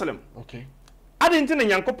wonya muslim okay adenti na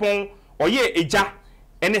Nyankopon oye eja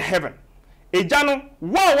ene heaven eja no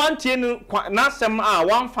one tie na asem a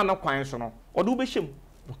one fa na kwan so no odo be hyem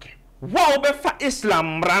okay be fa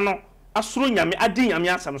Islam mra no asoro nyame adi nyame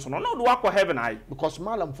asem so no na odo akọ heaven ai because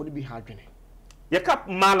malam fo ni bi hadwene ye ka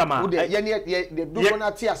malama ye do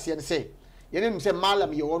na tie ase ne say ye ne say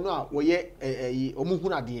malam ye wono a wo ye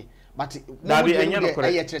omuhunu ade but dabi enye no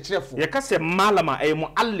kore ye kyerɛkyerɛfo ye ka se malama ay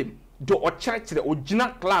muallim do o kyerɛkyerɛ o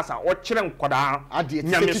gina class a o kyerɛ nkoda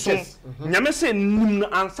nyame so nyame se nim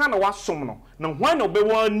ansa na wasom no na hwan na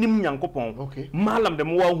obewa nim Nyankopon malam de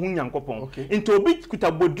mo wa hu Nyankopon into obi kuta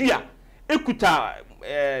bodua ekuta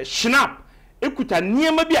shinap ekuta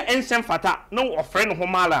niema bi a ensem fata na ofre no ho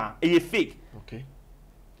mala eye fake okay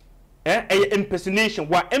eye impersonation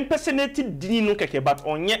wa impersonated din no keke but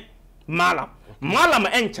onye malam malam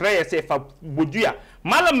enkyere ye se fa bodua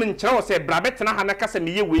malam enkyere wo se brabetena ha na kasa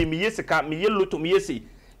meye we meye sika meye loto meye se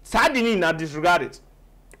saa din na disregard it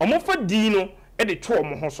omo fa din no e de to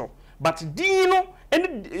omo ho so but din no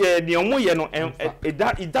and the omo ye no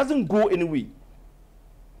it doesn't go anyway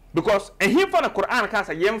because he for the Quran ka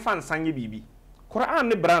say yem fan sanye bibi Quran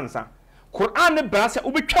ne bransa Quran ne bransa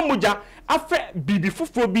obetwa moja afa bibi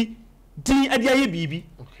fofo bi din ade aye bibi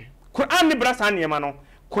okay Quran ne bransa ne ma no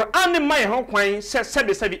Quran ne mai ho kwan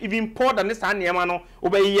sebe even pour than this ne ma no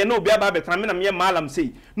obeye na obi aba betra me na me malam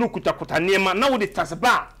sei no kuta ne ma na wo de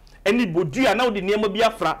tasba any bodua na wo de ne ma bi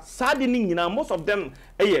afra sade ni nyina most of them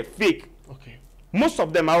fake okay most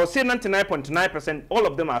of them I would say 99.9% all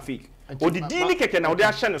of them are fake o di dini keke na o de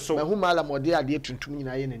ahye ne so ma hu malam o de ade tuntum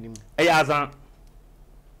nyina ye nanim azan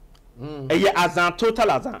azan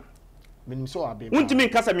total azan menim so abe untimi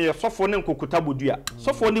nkasa me sofo ne nkokuta bodua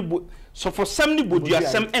sofo ne sofo sam ne bodua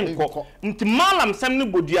sam enko nti malam sam ne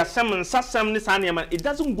bodua sam nsa sam ne sane ma it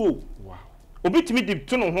doesn't go wow obitimi di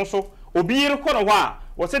to no ho so obi yire ko no ho a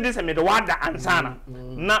wo se de se me de wada ansana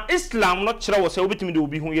na islam no kire wo se obitimi de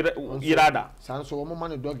obi hu yirada san so wo ma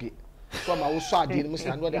no dogi so ma wo so ade mu se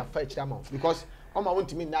ando de afa kire ma because o ma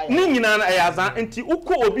wontimi na ya ni nyina na azan nti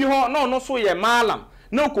uko obi ho na ono so ye malam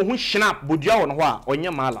na uko hu shnap bodua wo no ho a onye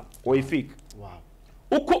malam o fake wow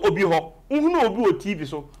uko obi ho uhunu obi o TV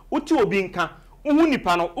so uti obi nka uhu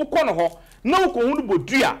nipa no uko no ho na uko hu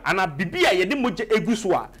bodua ana bibia ye de moje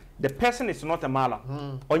eguso a the person is not a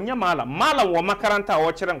malam onye malam wo makaranta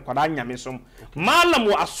wo kire nkwada nyame som malam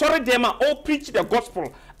wo asore dem a all preach the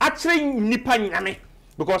gospel a kire nipa nyame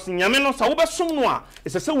because nyame no sa wo besom no a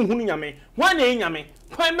esese wo hunu nyame wan na nyame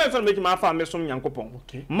kwan be so meji ma fa me som nyankopon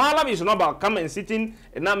malam is not about come and sitting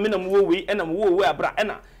na me na mo we na mo we abra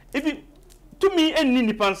na even to me any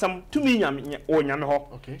nipansam to me nyame o nyame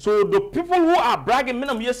ho so the people who are bragging me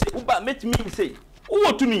na me say uba met me say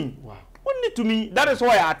who to me wow only to me that is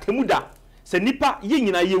why atemuda se nipa ye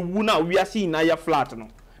nyina ye wu na wiase nyina ya flat no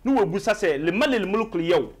no wabusa se le malele mulukul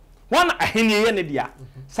yew wana ahene ye ne dia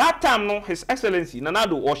sa time no his excellency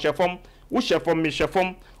nanado o shefom wo shefom me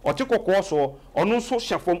shefom o tekokko so ono so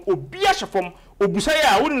shefom obia shefom obusa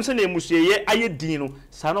ya wonu se na emusuye aye din no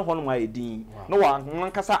sa no hono aye din no wa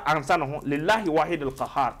nankasa ansa no ho lillahi wahidul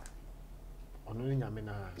qahar ono ni nyame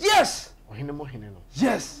na yes ohene mo hene no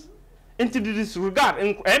yes into this regard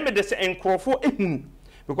and de say enkrofo ehunu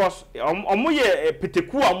because omo ye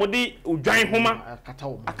peteku a mo de odwan homa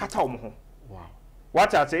akata omo ho wow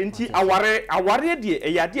what I say nti aware de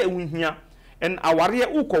eyade ahunhia and aware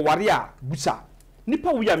ukọ ware a busa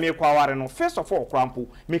nipa wo ya me kwa aware no first of all krampo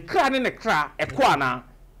me kra ne kra eko ana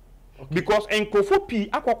because enkrofo pi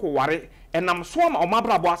akọkọ ware enam so ma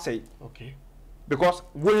omabrabo asai okay because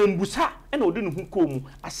when busa and odi no hu komu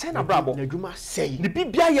asen na brabo adwuma sei ni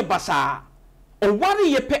bibia ye basa o ware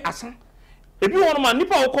ye pe asan ebi wono ma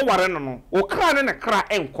nipa wo ko ware no no o kra ne kra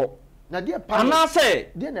enko na de pa ana se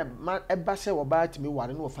de na eba se wo ba timi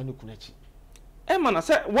ware no fa ne kunachi e ma na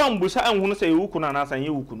se wan busa anhu no se ye wukunu ana san ye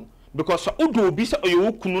wukunu because odo obi se ye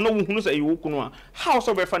wukunu no wuhunu se ye wukunu a how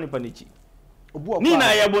so be fa ne panichi ni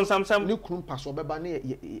na ye bonsamsam ni kunu pa so beba ne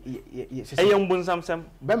ye se ye bonsamsam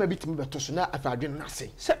be ma bitimi beto so na afadwen na se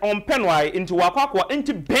on pen why into wakwa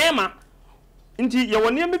into bema nti ye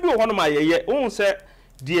woni am bi wo hono ma ye won se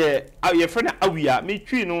de ye frena awia me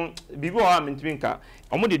twi no bibi wo am ntimi nka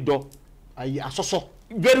omo de do ayi asoso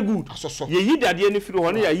very good asoso ye yidade ne firi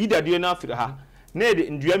hono ya yidade na afiri ha na de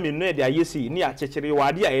ndua me no de ayesi ni akekere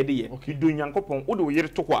wade a ye de ye do nyankopon wo de wo yire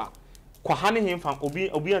to kwa ha ne hemfa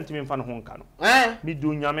obi antimi mfa no ho nka no mi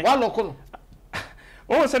do nyame wa loko no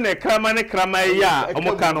o se na krama ya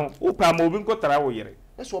omoka no wo pa ma obi nkotara wo yire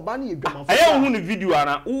eso ba na ye dwamanfo aye hu ni video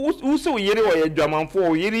ana wo se wo yire wo ye dwamanfo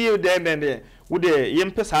wo yire ye de wo de ye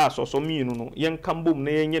mpesa asoso miinu no ye nkambom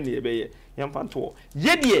na ye nye ne ye be ye mfa nto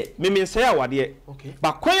ye de memense awade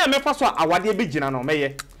ba kwan ya mefa so awade be gina no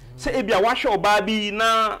meye se ebia wa hwe oba bi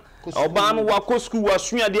na oba no wa kosku wa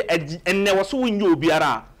sua de enne wo so wonye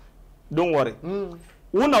obiara don't worry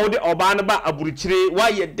wona wo de oba no ba aburuchire wa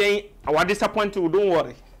ye den awade disappoint you don't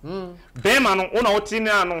worry bema no wona wo tini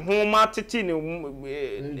no ho ma tete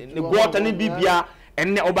ne gota ne bibia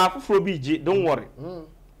enne oba foforo bi ji don't worry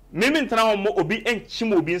meme ntana ho obi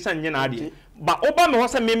enchim obi nsa nye na ade ba oba me ho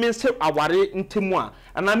se meme nse aware ntemu a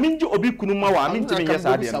ana minji obi kunu ma wa mintimi yes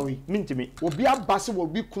ade mintimi obi abase wo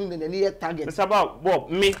obi kunu ne ye target it's about bob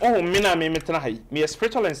me me na meme tana hai me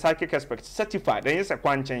spiritual and psychic expert certified and yes a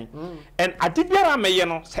kwanchen and ade biara me ye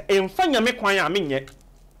no se emfa nyame kwan a menye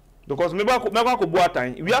because me ba ko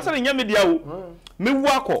buatan we asa nya media wo me wu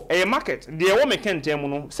akọ e market de e wo me kentem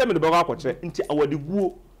no se me de ba akọ kire nti awade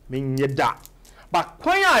guo me nye da ba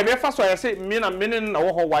kwan a be fa so ya se me na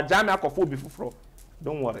wo ho waja me akọfo obi fufuro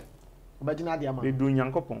don't worry obagina de ama be do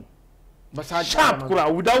nyankopon but sharp kura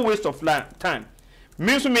without waste of time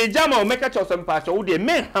me so me jama o make cho some pa cho wo de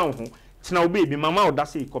me han ho tina obi bi mama o da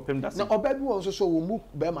se kopem da se na oba bi won so wo mu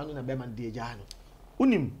be ma no na be ma de ja no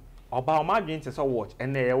unim oba o ma dwen te so watch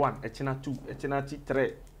and e 1 echina 2 echina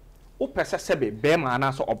 3 o pese sebe be ma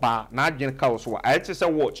na so oba na adwen ka so a eche se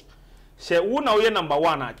watch she wo na wo ye number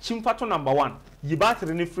 1 a chimfa to number 1 yi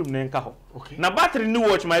battery ni film na nka ho na battery ni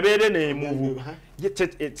watch my be de na move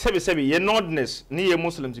ye sebe ye nordness ni ye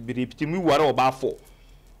muslims bi repeat mi ware oba 4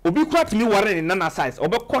 obi kwa timi ware ni na size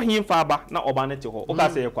obekọ hin fa ba na oba na te ho o ka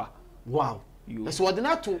se ye kwa wow so what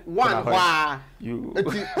na to one wa you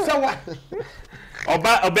so what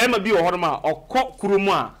oba ma bi wo horoma okọ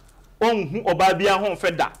kuromu a onhu oba bia ho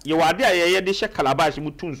feda ye wade a ye de hye calabash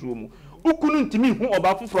mu tunsuo mu ukunu ntimi hu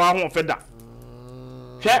oba foforo ho feda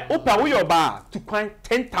hwe opa wo yo ba to kwan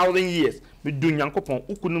 10,000 years be do nyankopon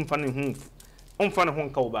ukunu mfa ne hu omfa ne ho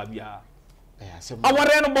nka oba bia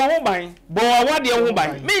aware no bo ho ban bo awade ho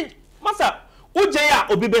ban me masa uje ya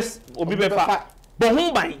obi be fa bo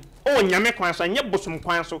ho ban o nyame kwan so enye bosom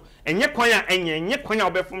kwan so enye kwan a enye kwan a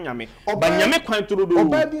obefom nyame ba nyame kwan turudo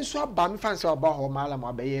oba bi so aba me fan se oba ho malam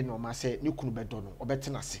abaye no ma se ne kunu bedo no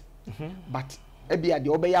obetena se but ebia de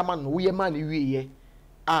obeyama no wo ye ma ne wieye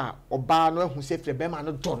a oba no ahu se fre be ma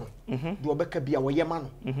no do no de obeka bia wo ye ma no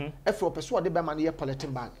efre opeso ode be ma no ye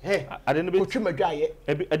politin bag he ade no be otwemadwaye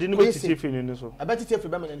ade no be titi fini ni so abetiti fre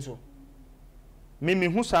be ma ni so mimi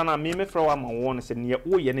hu sana mimi fra wa ma won se ne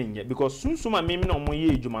wo ye ne nye because sunsuma mimi na omo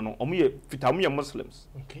ye ejuma no omo ye fita omo ye muslims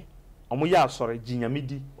okay omo ye asore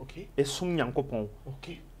jinyamedi okay esum nyankopon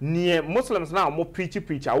okay ne muslims na omo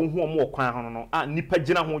preach a wo hu omo okwan ho no a nipa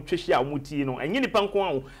gina ho twehwe a omo tie no enye nipa nko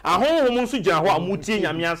a ahonhom nso gina ho a omo tie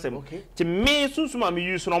nyame ansem ti me sunsuma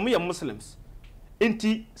me use no omo ye muslims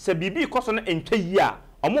enti se bibi koso no entwa yi a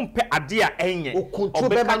omo mpe ade a enye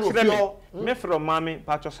obeka kire me fra mama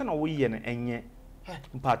pa cho se na wo ye no enye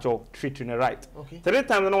mpacho treat you right 3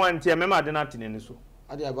 times no one tia mema ade na tinene so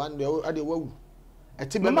ade abande ade wawu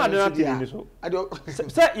eti mema ade na tinene so ade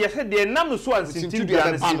se ye se de nam so ansinti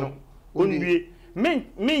bia na si no onwie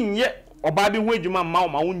men ye oba bi ho adwuma ma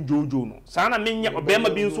ma won jojo no saa na men ye obema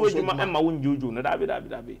bi nso adwuma ma won jojo no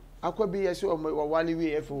dabe akwa bi ye se o wale wi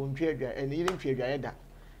e fo ntwe adwa ene yire ntwe adwa ye da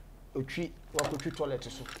otwi wakotwi toilet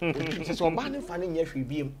so se oba ne fa ne nya hwe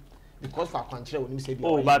biem because for akwankyere wonim se bia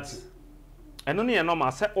oh but eno ne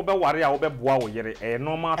normal se obeware a obeboa wo yere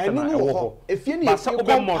normal fe na ewo ho efie ne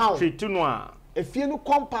compound treat no a efie no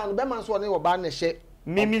compound be man so ne oba na hye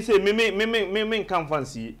mimi se mimi kan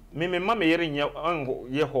fancy mimi mama yere nye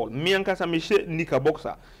ye hall mi ankasa me hye nika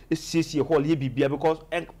boxer esiesie hall ye bibia because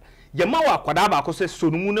ye ma wa akwada ba ko se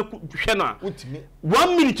sonumu na hwe no a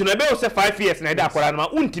 1 minute no be o se 5 years na ida akwada no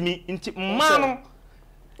ma untimi nti ma no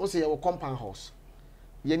o se ye wo compound house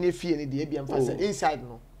ye ne fie ne de bia mfa se inside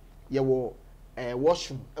no ye wo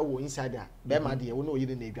washroom e wo inside a be ma de ye wo no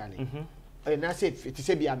yire na adwane na say ti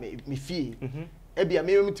se bia me fie e bia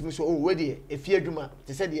me mutimi so we de efie adwuma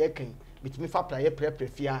ti se de e kan bitimi fa pra ye prepare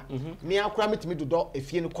fia me akura mitimi dodo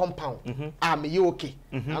efie no compound a me ye okay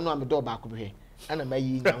anu am do ba ko be ana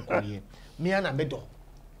mayi nyanko ye me ana me do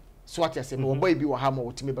so what you say me boy bi wo ha ma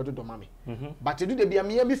wotimi be dodo ma me but do de bia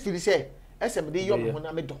me feel say ese me de yo mo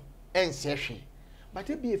na me do ense hwe but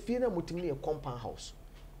e bia efie na mutimi ye compound house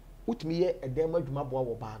utimi ye edem adwuma bo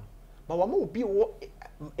wo ba no ba wa ma obi wo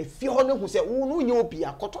efie ho ne hu se wo no nye obi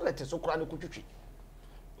akotolet so kura ne kutwitwi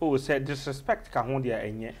oh say disrespect ka ho dia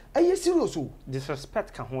enye aye serious o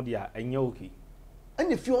disrespect ka ho dia enye okay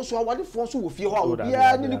ene fie so awade fo so wo fie ho a obi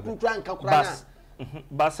a ne kura nka kura na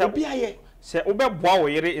bas obi aye se obeboa wo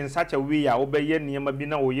yere in such a way a obeye niam bi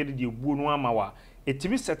na wo yere de buo no ama wa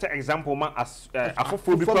etimi set example ma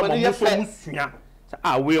afofo bi kwa mo so musua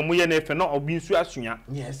we mu ye na efe na obi nsu asua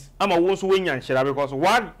yes ama wo so wenya nhyira because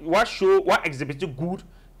what show what exhibit good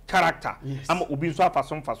character ama obi nsu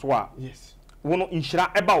afaso mfaso a yes wo no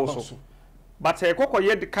nhyira eba wo so but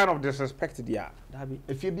ekokoye the kind of disrespect dia dabi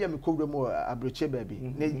efie bia me kowre mu abroche baabi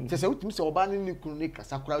ne tese utimi se oba ne kunu ne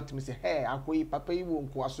kasa kura utimi se hey akoyi papa yi wo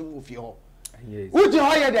nko aso mu fie ho yes uji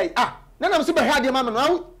ho ye dai na nam se be hwa de ma me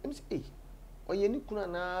no utimi se oye ni kunu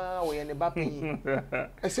na oye ne bapi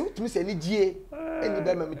ese utimi se ni gie eni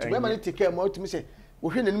be ma me tu be ma ne take care ma utimi se wo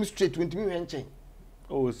hwe nanim straight utimi hwe nchen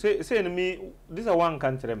oh say me this is one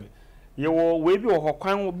country me yewo we bi wo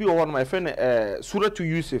kwan bi wo no my friend suratu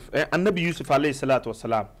yusuf annabi yusuf alayhi salatu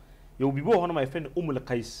wassalam yewo bi wo no my friend umul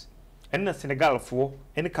qais ɛna Senegal fo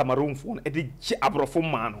ɛne Cameroon fo no ɛde gye abrofo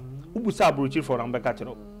maa no ubusa abrochi fo na mbɛka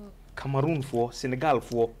kyerɛ Cameroon fo Senegal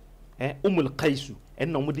fo Umul Kaisu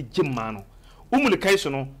ɛna ɔmo de gye maa no Umul Kaisu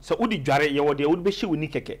no sɛ odi dware yɛ wɔ de odi bɛhyɛ woni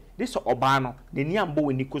kɛkɛ de sɛ ɔbaa no ne ni ambɔ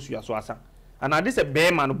woni kosua so asa ana de sɛ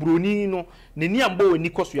bɛɛma no broni no ne ni ambɔ woni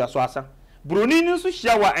kosua so asa broni no so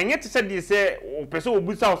hyia wa ɛnyɛ te sɛ de sɛ ɔpɛ sɛ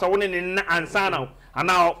obusa wo sɛ wo ne ne ansana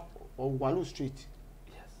ana Walu street.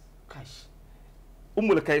 Yes. Cash.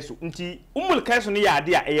 Umul Kaisu. Nti Umul Kaisu ni ya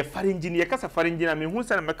ade a ɛyɛ farinji ni yɛkasa farinji na me hu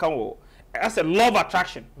sɛ na meka wo as a love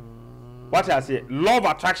attraction. What I say? Love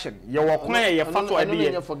attraction. Ye wo kwan ye fa so ade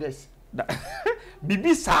ye.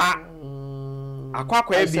 Bibi sa.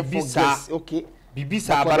 Akwa ye bibi sa. Okay. Bibi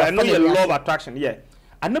sa but I know ye love attraction. Yeah.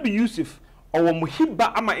 Anabi Yusuf owo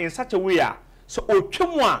muhibba ama in such a way a so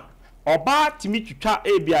otwemu a oba timi twitwa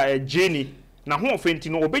e bia jeni na ho ofenti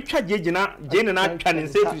no obetwa jegina jeni na atwa ne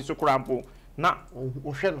nsefiri so krampo na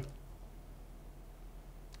ohwe no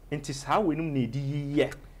enti saa wenum na edi yiye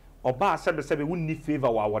oba sebe wonni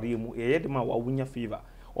favor wa aware mu ye de ma wa wunya favor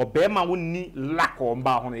obema wonni lack o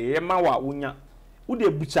mba ho no ye ma wa wunya ude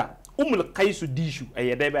bucha Umul Kaisu dishu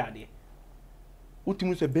ye de be ade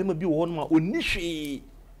utimu se bema bi wo no ma onni hwe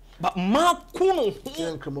ba ma kuno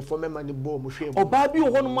nkremofo mema ni bo mo hwe oba bi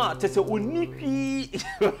wo no ma te se onni hwi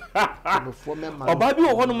oba bi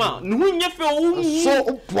wo no ma ne hu nye fe o so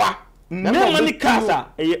opwa mema ni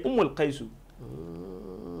kasa ye Umul Kaisu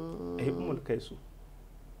Umul Kaisu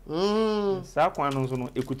sa kwa no so no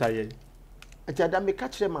ekuta ye ati adam me ka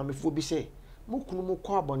kire ma me fo bi se mo kunu mo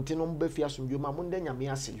kwa bonte no mba fi asomdwo ma mo nda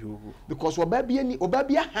nyame ase because oba bi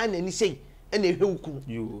ha na ni sei ene ehwe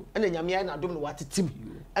ukunu ene nyame ya na dom no watetim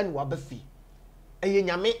ene wabafi eye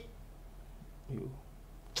nyame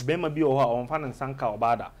bema bi o ha on fa nsanka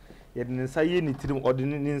obada ye de nsa ye ni tirim ode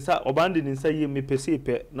ni nsa obande ni nsa ye me pese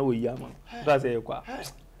pe na wo yi ama da se ye kwa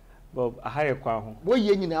bob ahaye kwa ho wo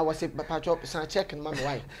ye nyina wo se pacho san check no ma me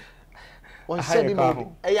why on se bi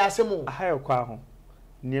mo eye asemo ahaye kwa ho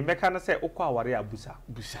ni meka na se ukwa aware abusa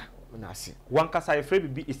na ase wankasa ye free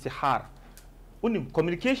bi istihar unim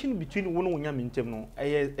communication between one and one mintem no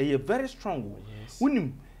a very strong.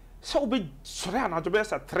 Unim so be sore na to be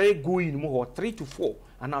sa 3 going mo ho 3 to 4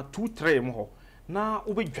 and 2 3 mo ho na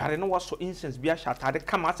obe dware no waso incense bia shatade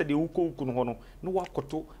kama ase de wuko no ho no no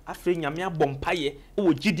wakoto afi nyame abompaye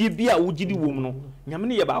wo gidi bia wo gidi wom no nyame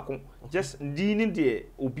ne ye baako just di ni de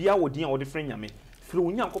obia wodi a wo de frɛ nyame frɛ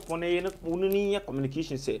wo nyankopɔ na ye no ni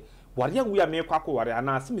communication say wari we me Kwaku wari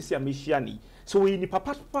ana asimisi amehia ni so we ni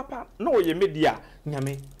papa na wo ye media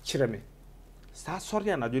nyame kyerɛ me sa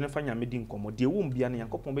sɔre anadwo ne fa nyame di nkomo de wo mbia na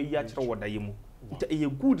yankopɔn be yi a kyerɛ wodaye mu nta e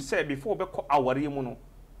good say before be kɔ aware mu no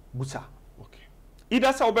busa okay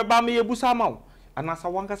ida sa obeba me ye busa ma wo ana sa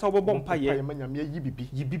wanka sa obebɔ mpa ye nyame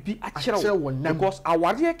yi bibi a kyerɛ wo because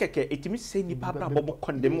aware keke etimi say ni papa bobo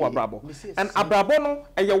condemn wa brabo and abrabo no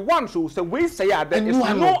eye one so say we say there is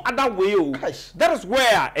no other way o that is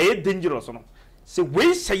where dangerous no say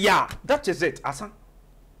we say that is it asa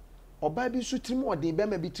oba bi su trim ode be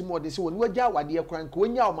ma bi trim ode se woni wagya awade ekran ka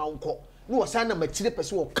wonya o ma nko na wo san na matire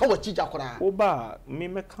pese wo ka wachija kora oba me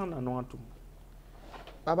meka na no atom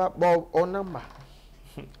baba bo o number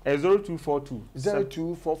 0242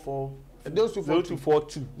 0244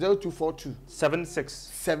 0242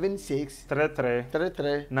 76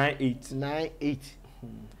 33 98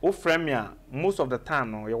 o frame ya most of the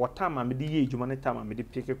time no your time am dey ye adwuma ne time am dey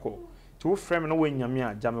pick call to frame no we nyame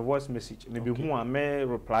a jam voice message me be hu a me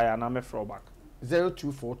reply and me throw back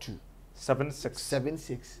 0242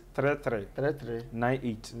 76 33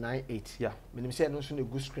 98 yeah menim say no so na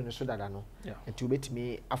good screen so dada no enti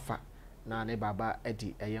obetimi afa na ne baba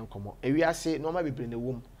edi eyen komo ewiase no ma bebre na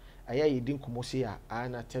wom aya yedi nkomo se a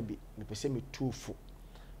ana tabi me pese me tufu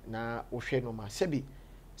na wo hwe no ma sebi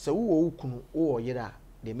se wo wukunu wo yira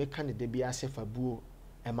de meka ne de bia se fabuo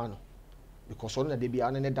ema no because on na de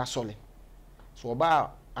bia ne da sole so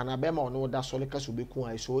oba anabema ono da sole ka so beku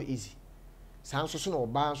ai so easy san so so na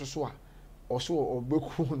oba so so a oso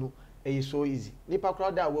obeku no e so easy nipa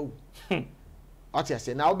crowd da wawu ati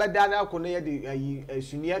ase na obeda na ko ne ye de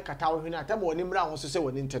sunia kata wo hwena atam woni mra ho so se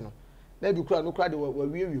woni nte no na bi kura no kura de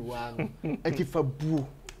wawie wa no ati fabuo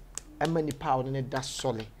ema nipa wo ne da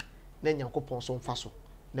sole na nyankopon so mfa so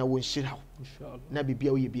na won shira inshallah na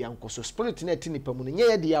bibia wo ye bia nkoso spirit na ti nipa mu no nye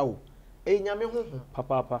ye de ya wo e nyame ho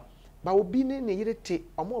papa ba obi ne ne yire te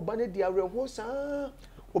omo oba ne dia awerɛ ho saa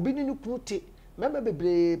obi ne kunu te mema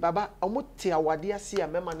bebre baba omo te awade ase a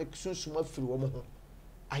mema ne sunsum afiri wo ho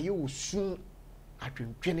aye wo sun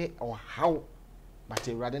atwentwene o haw but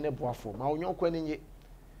ewrade ne boafo ma onyonkwa ne nye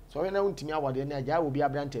so when na untimi awade na ja obi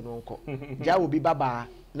abrante no nko ja obi baba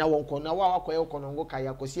na wonko na wa akoye kono ngo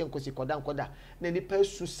kaya kosi enkosi koda nkoda na nipa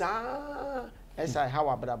susa esa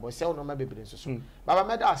hawa brabo se no ma bebre nso so baba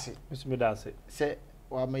medase medase se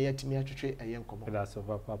wa mayatimi atwetwe eyen komo medase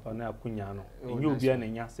papa na akunya no enye obi a na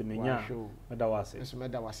nya se menya medawase nso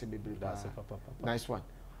medawase bebre medase papa nice one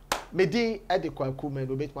medi ede Kwaku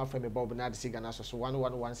Manu bet my friend Bob na de sigana so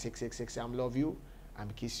 111666 I'm love you I'm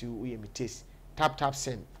kiss you we imitate tap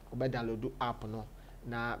send oba download app no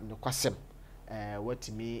na no kwasem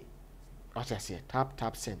watimi watase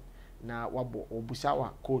tap send na wabo obusa wa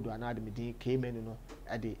code ana de medi K-Menu no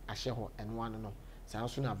ade ahye ho enwan no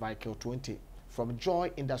sanso na Bcos 20 from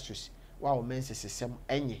Joy Industries wa menses sem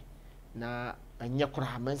enye na enye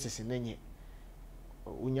kora menses nenye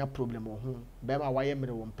unya problem ho bema waye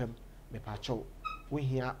mere wompem me pacho we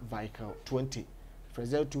here Bcos 20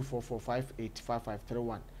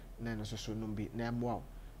 0244585531 na no so numbi na mo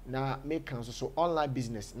na make kan so online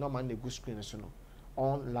business no man na go screen so no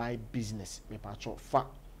online business me pacho fa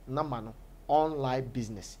na ma no online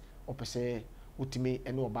business opese utimi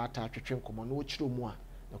ene obata atwetwe nkomo no chiro mu a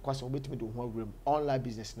na kwasa obetimi do ho awuram online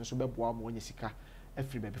business no so beboa mo nya sika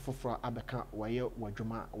afri be foforo abeka waye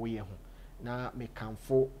wadwuma woye ho na me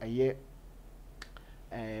kanfo eye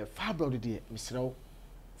fabroad de misrew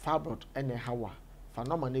fabroad ene hawa fa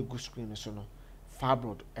no ma na go screen so no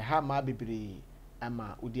fabroad ha ma bibiri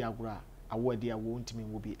ama udi agura awodi awo ntimi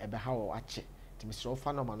wo bi ebe ha wo ache timi sro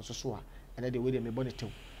fa no ma no so a ene de we de me bonetew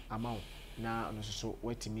ama na no so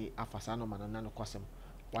watimi afasa no ma na no kwasem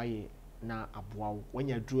waye na aboawo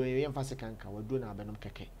wanya duro ye mfase kanka waduro na abenom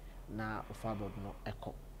keke na fabroad no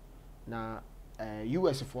eko na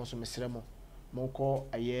US for so mesremo monko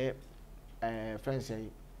aye friends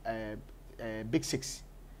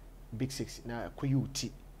Bcos na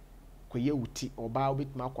koyuti oba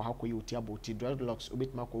obitma akwa ha koyuti aboti dreadlocks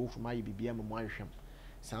obitma akwa ufuma yi bibia mu ahwehwem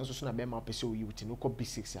sanso so na be ma pese oyuti no ko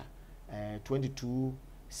Bcos a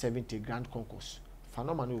 2270 grand concourse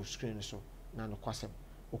phenomenal screen so na no kwasem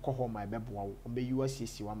ukọ my beboa wo be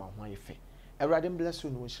USCC wa ma ho ayefe Awurade bless you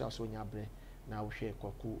no nshira so nya bre na wo hwe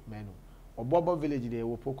Kwaku Manu Obobo village de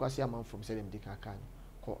wo pokwase amam from Selem Dikaka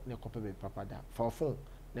ko ne kope be papa da for phone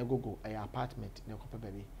na gogo apartment ne kope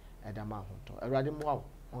be edama ho to Awurade mo wa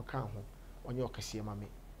on kan ho onye okase ma me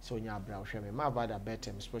so nya bre wo hwe me ma bada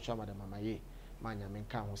betem spiritual madam mamaye ma nya me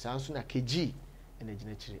kan ho sanso na keji ene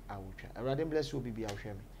gina chiri awotwa Awurade bless you bibi a wo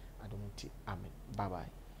hwe me adomti amen bye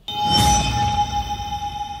bye.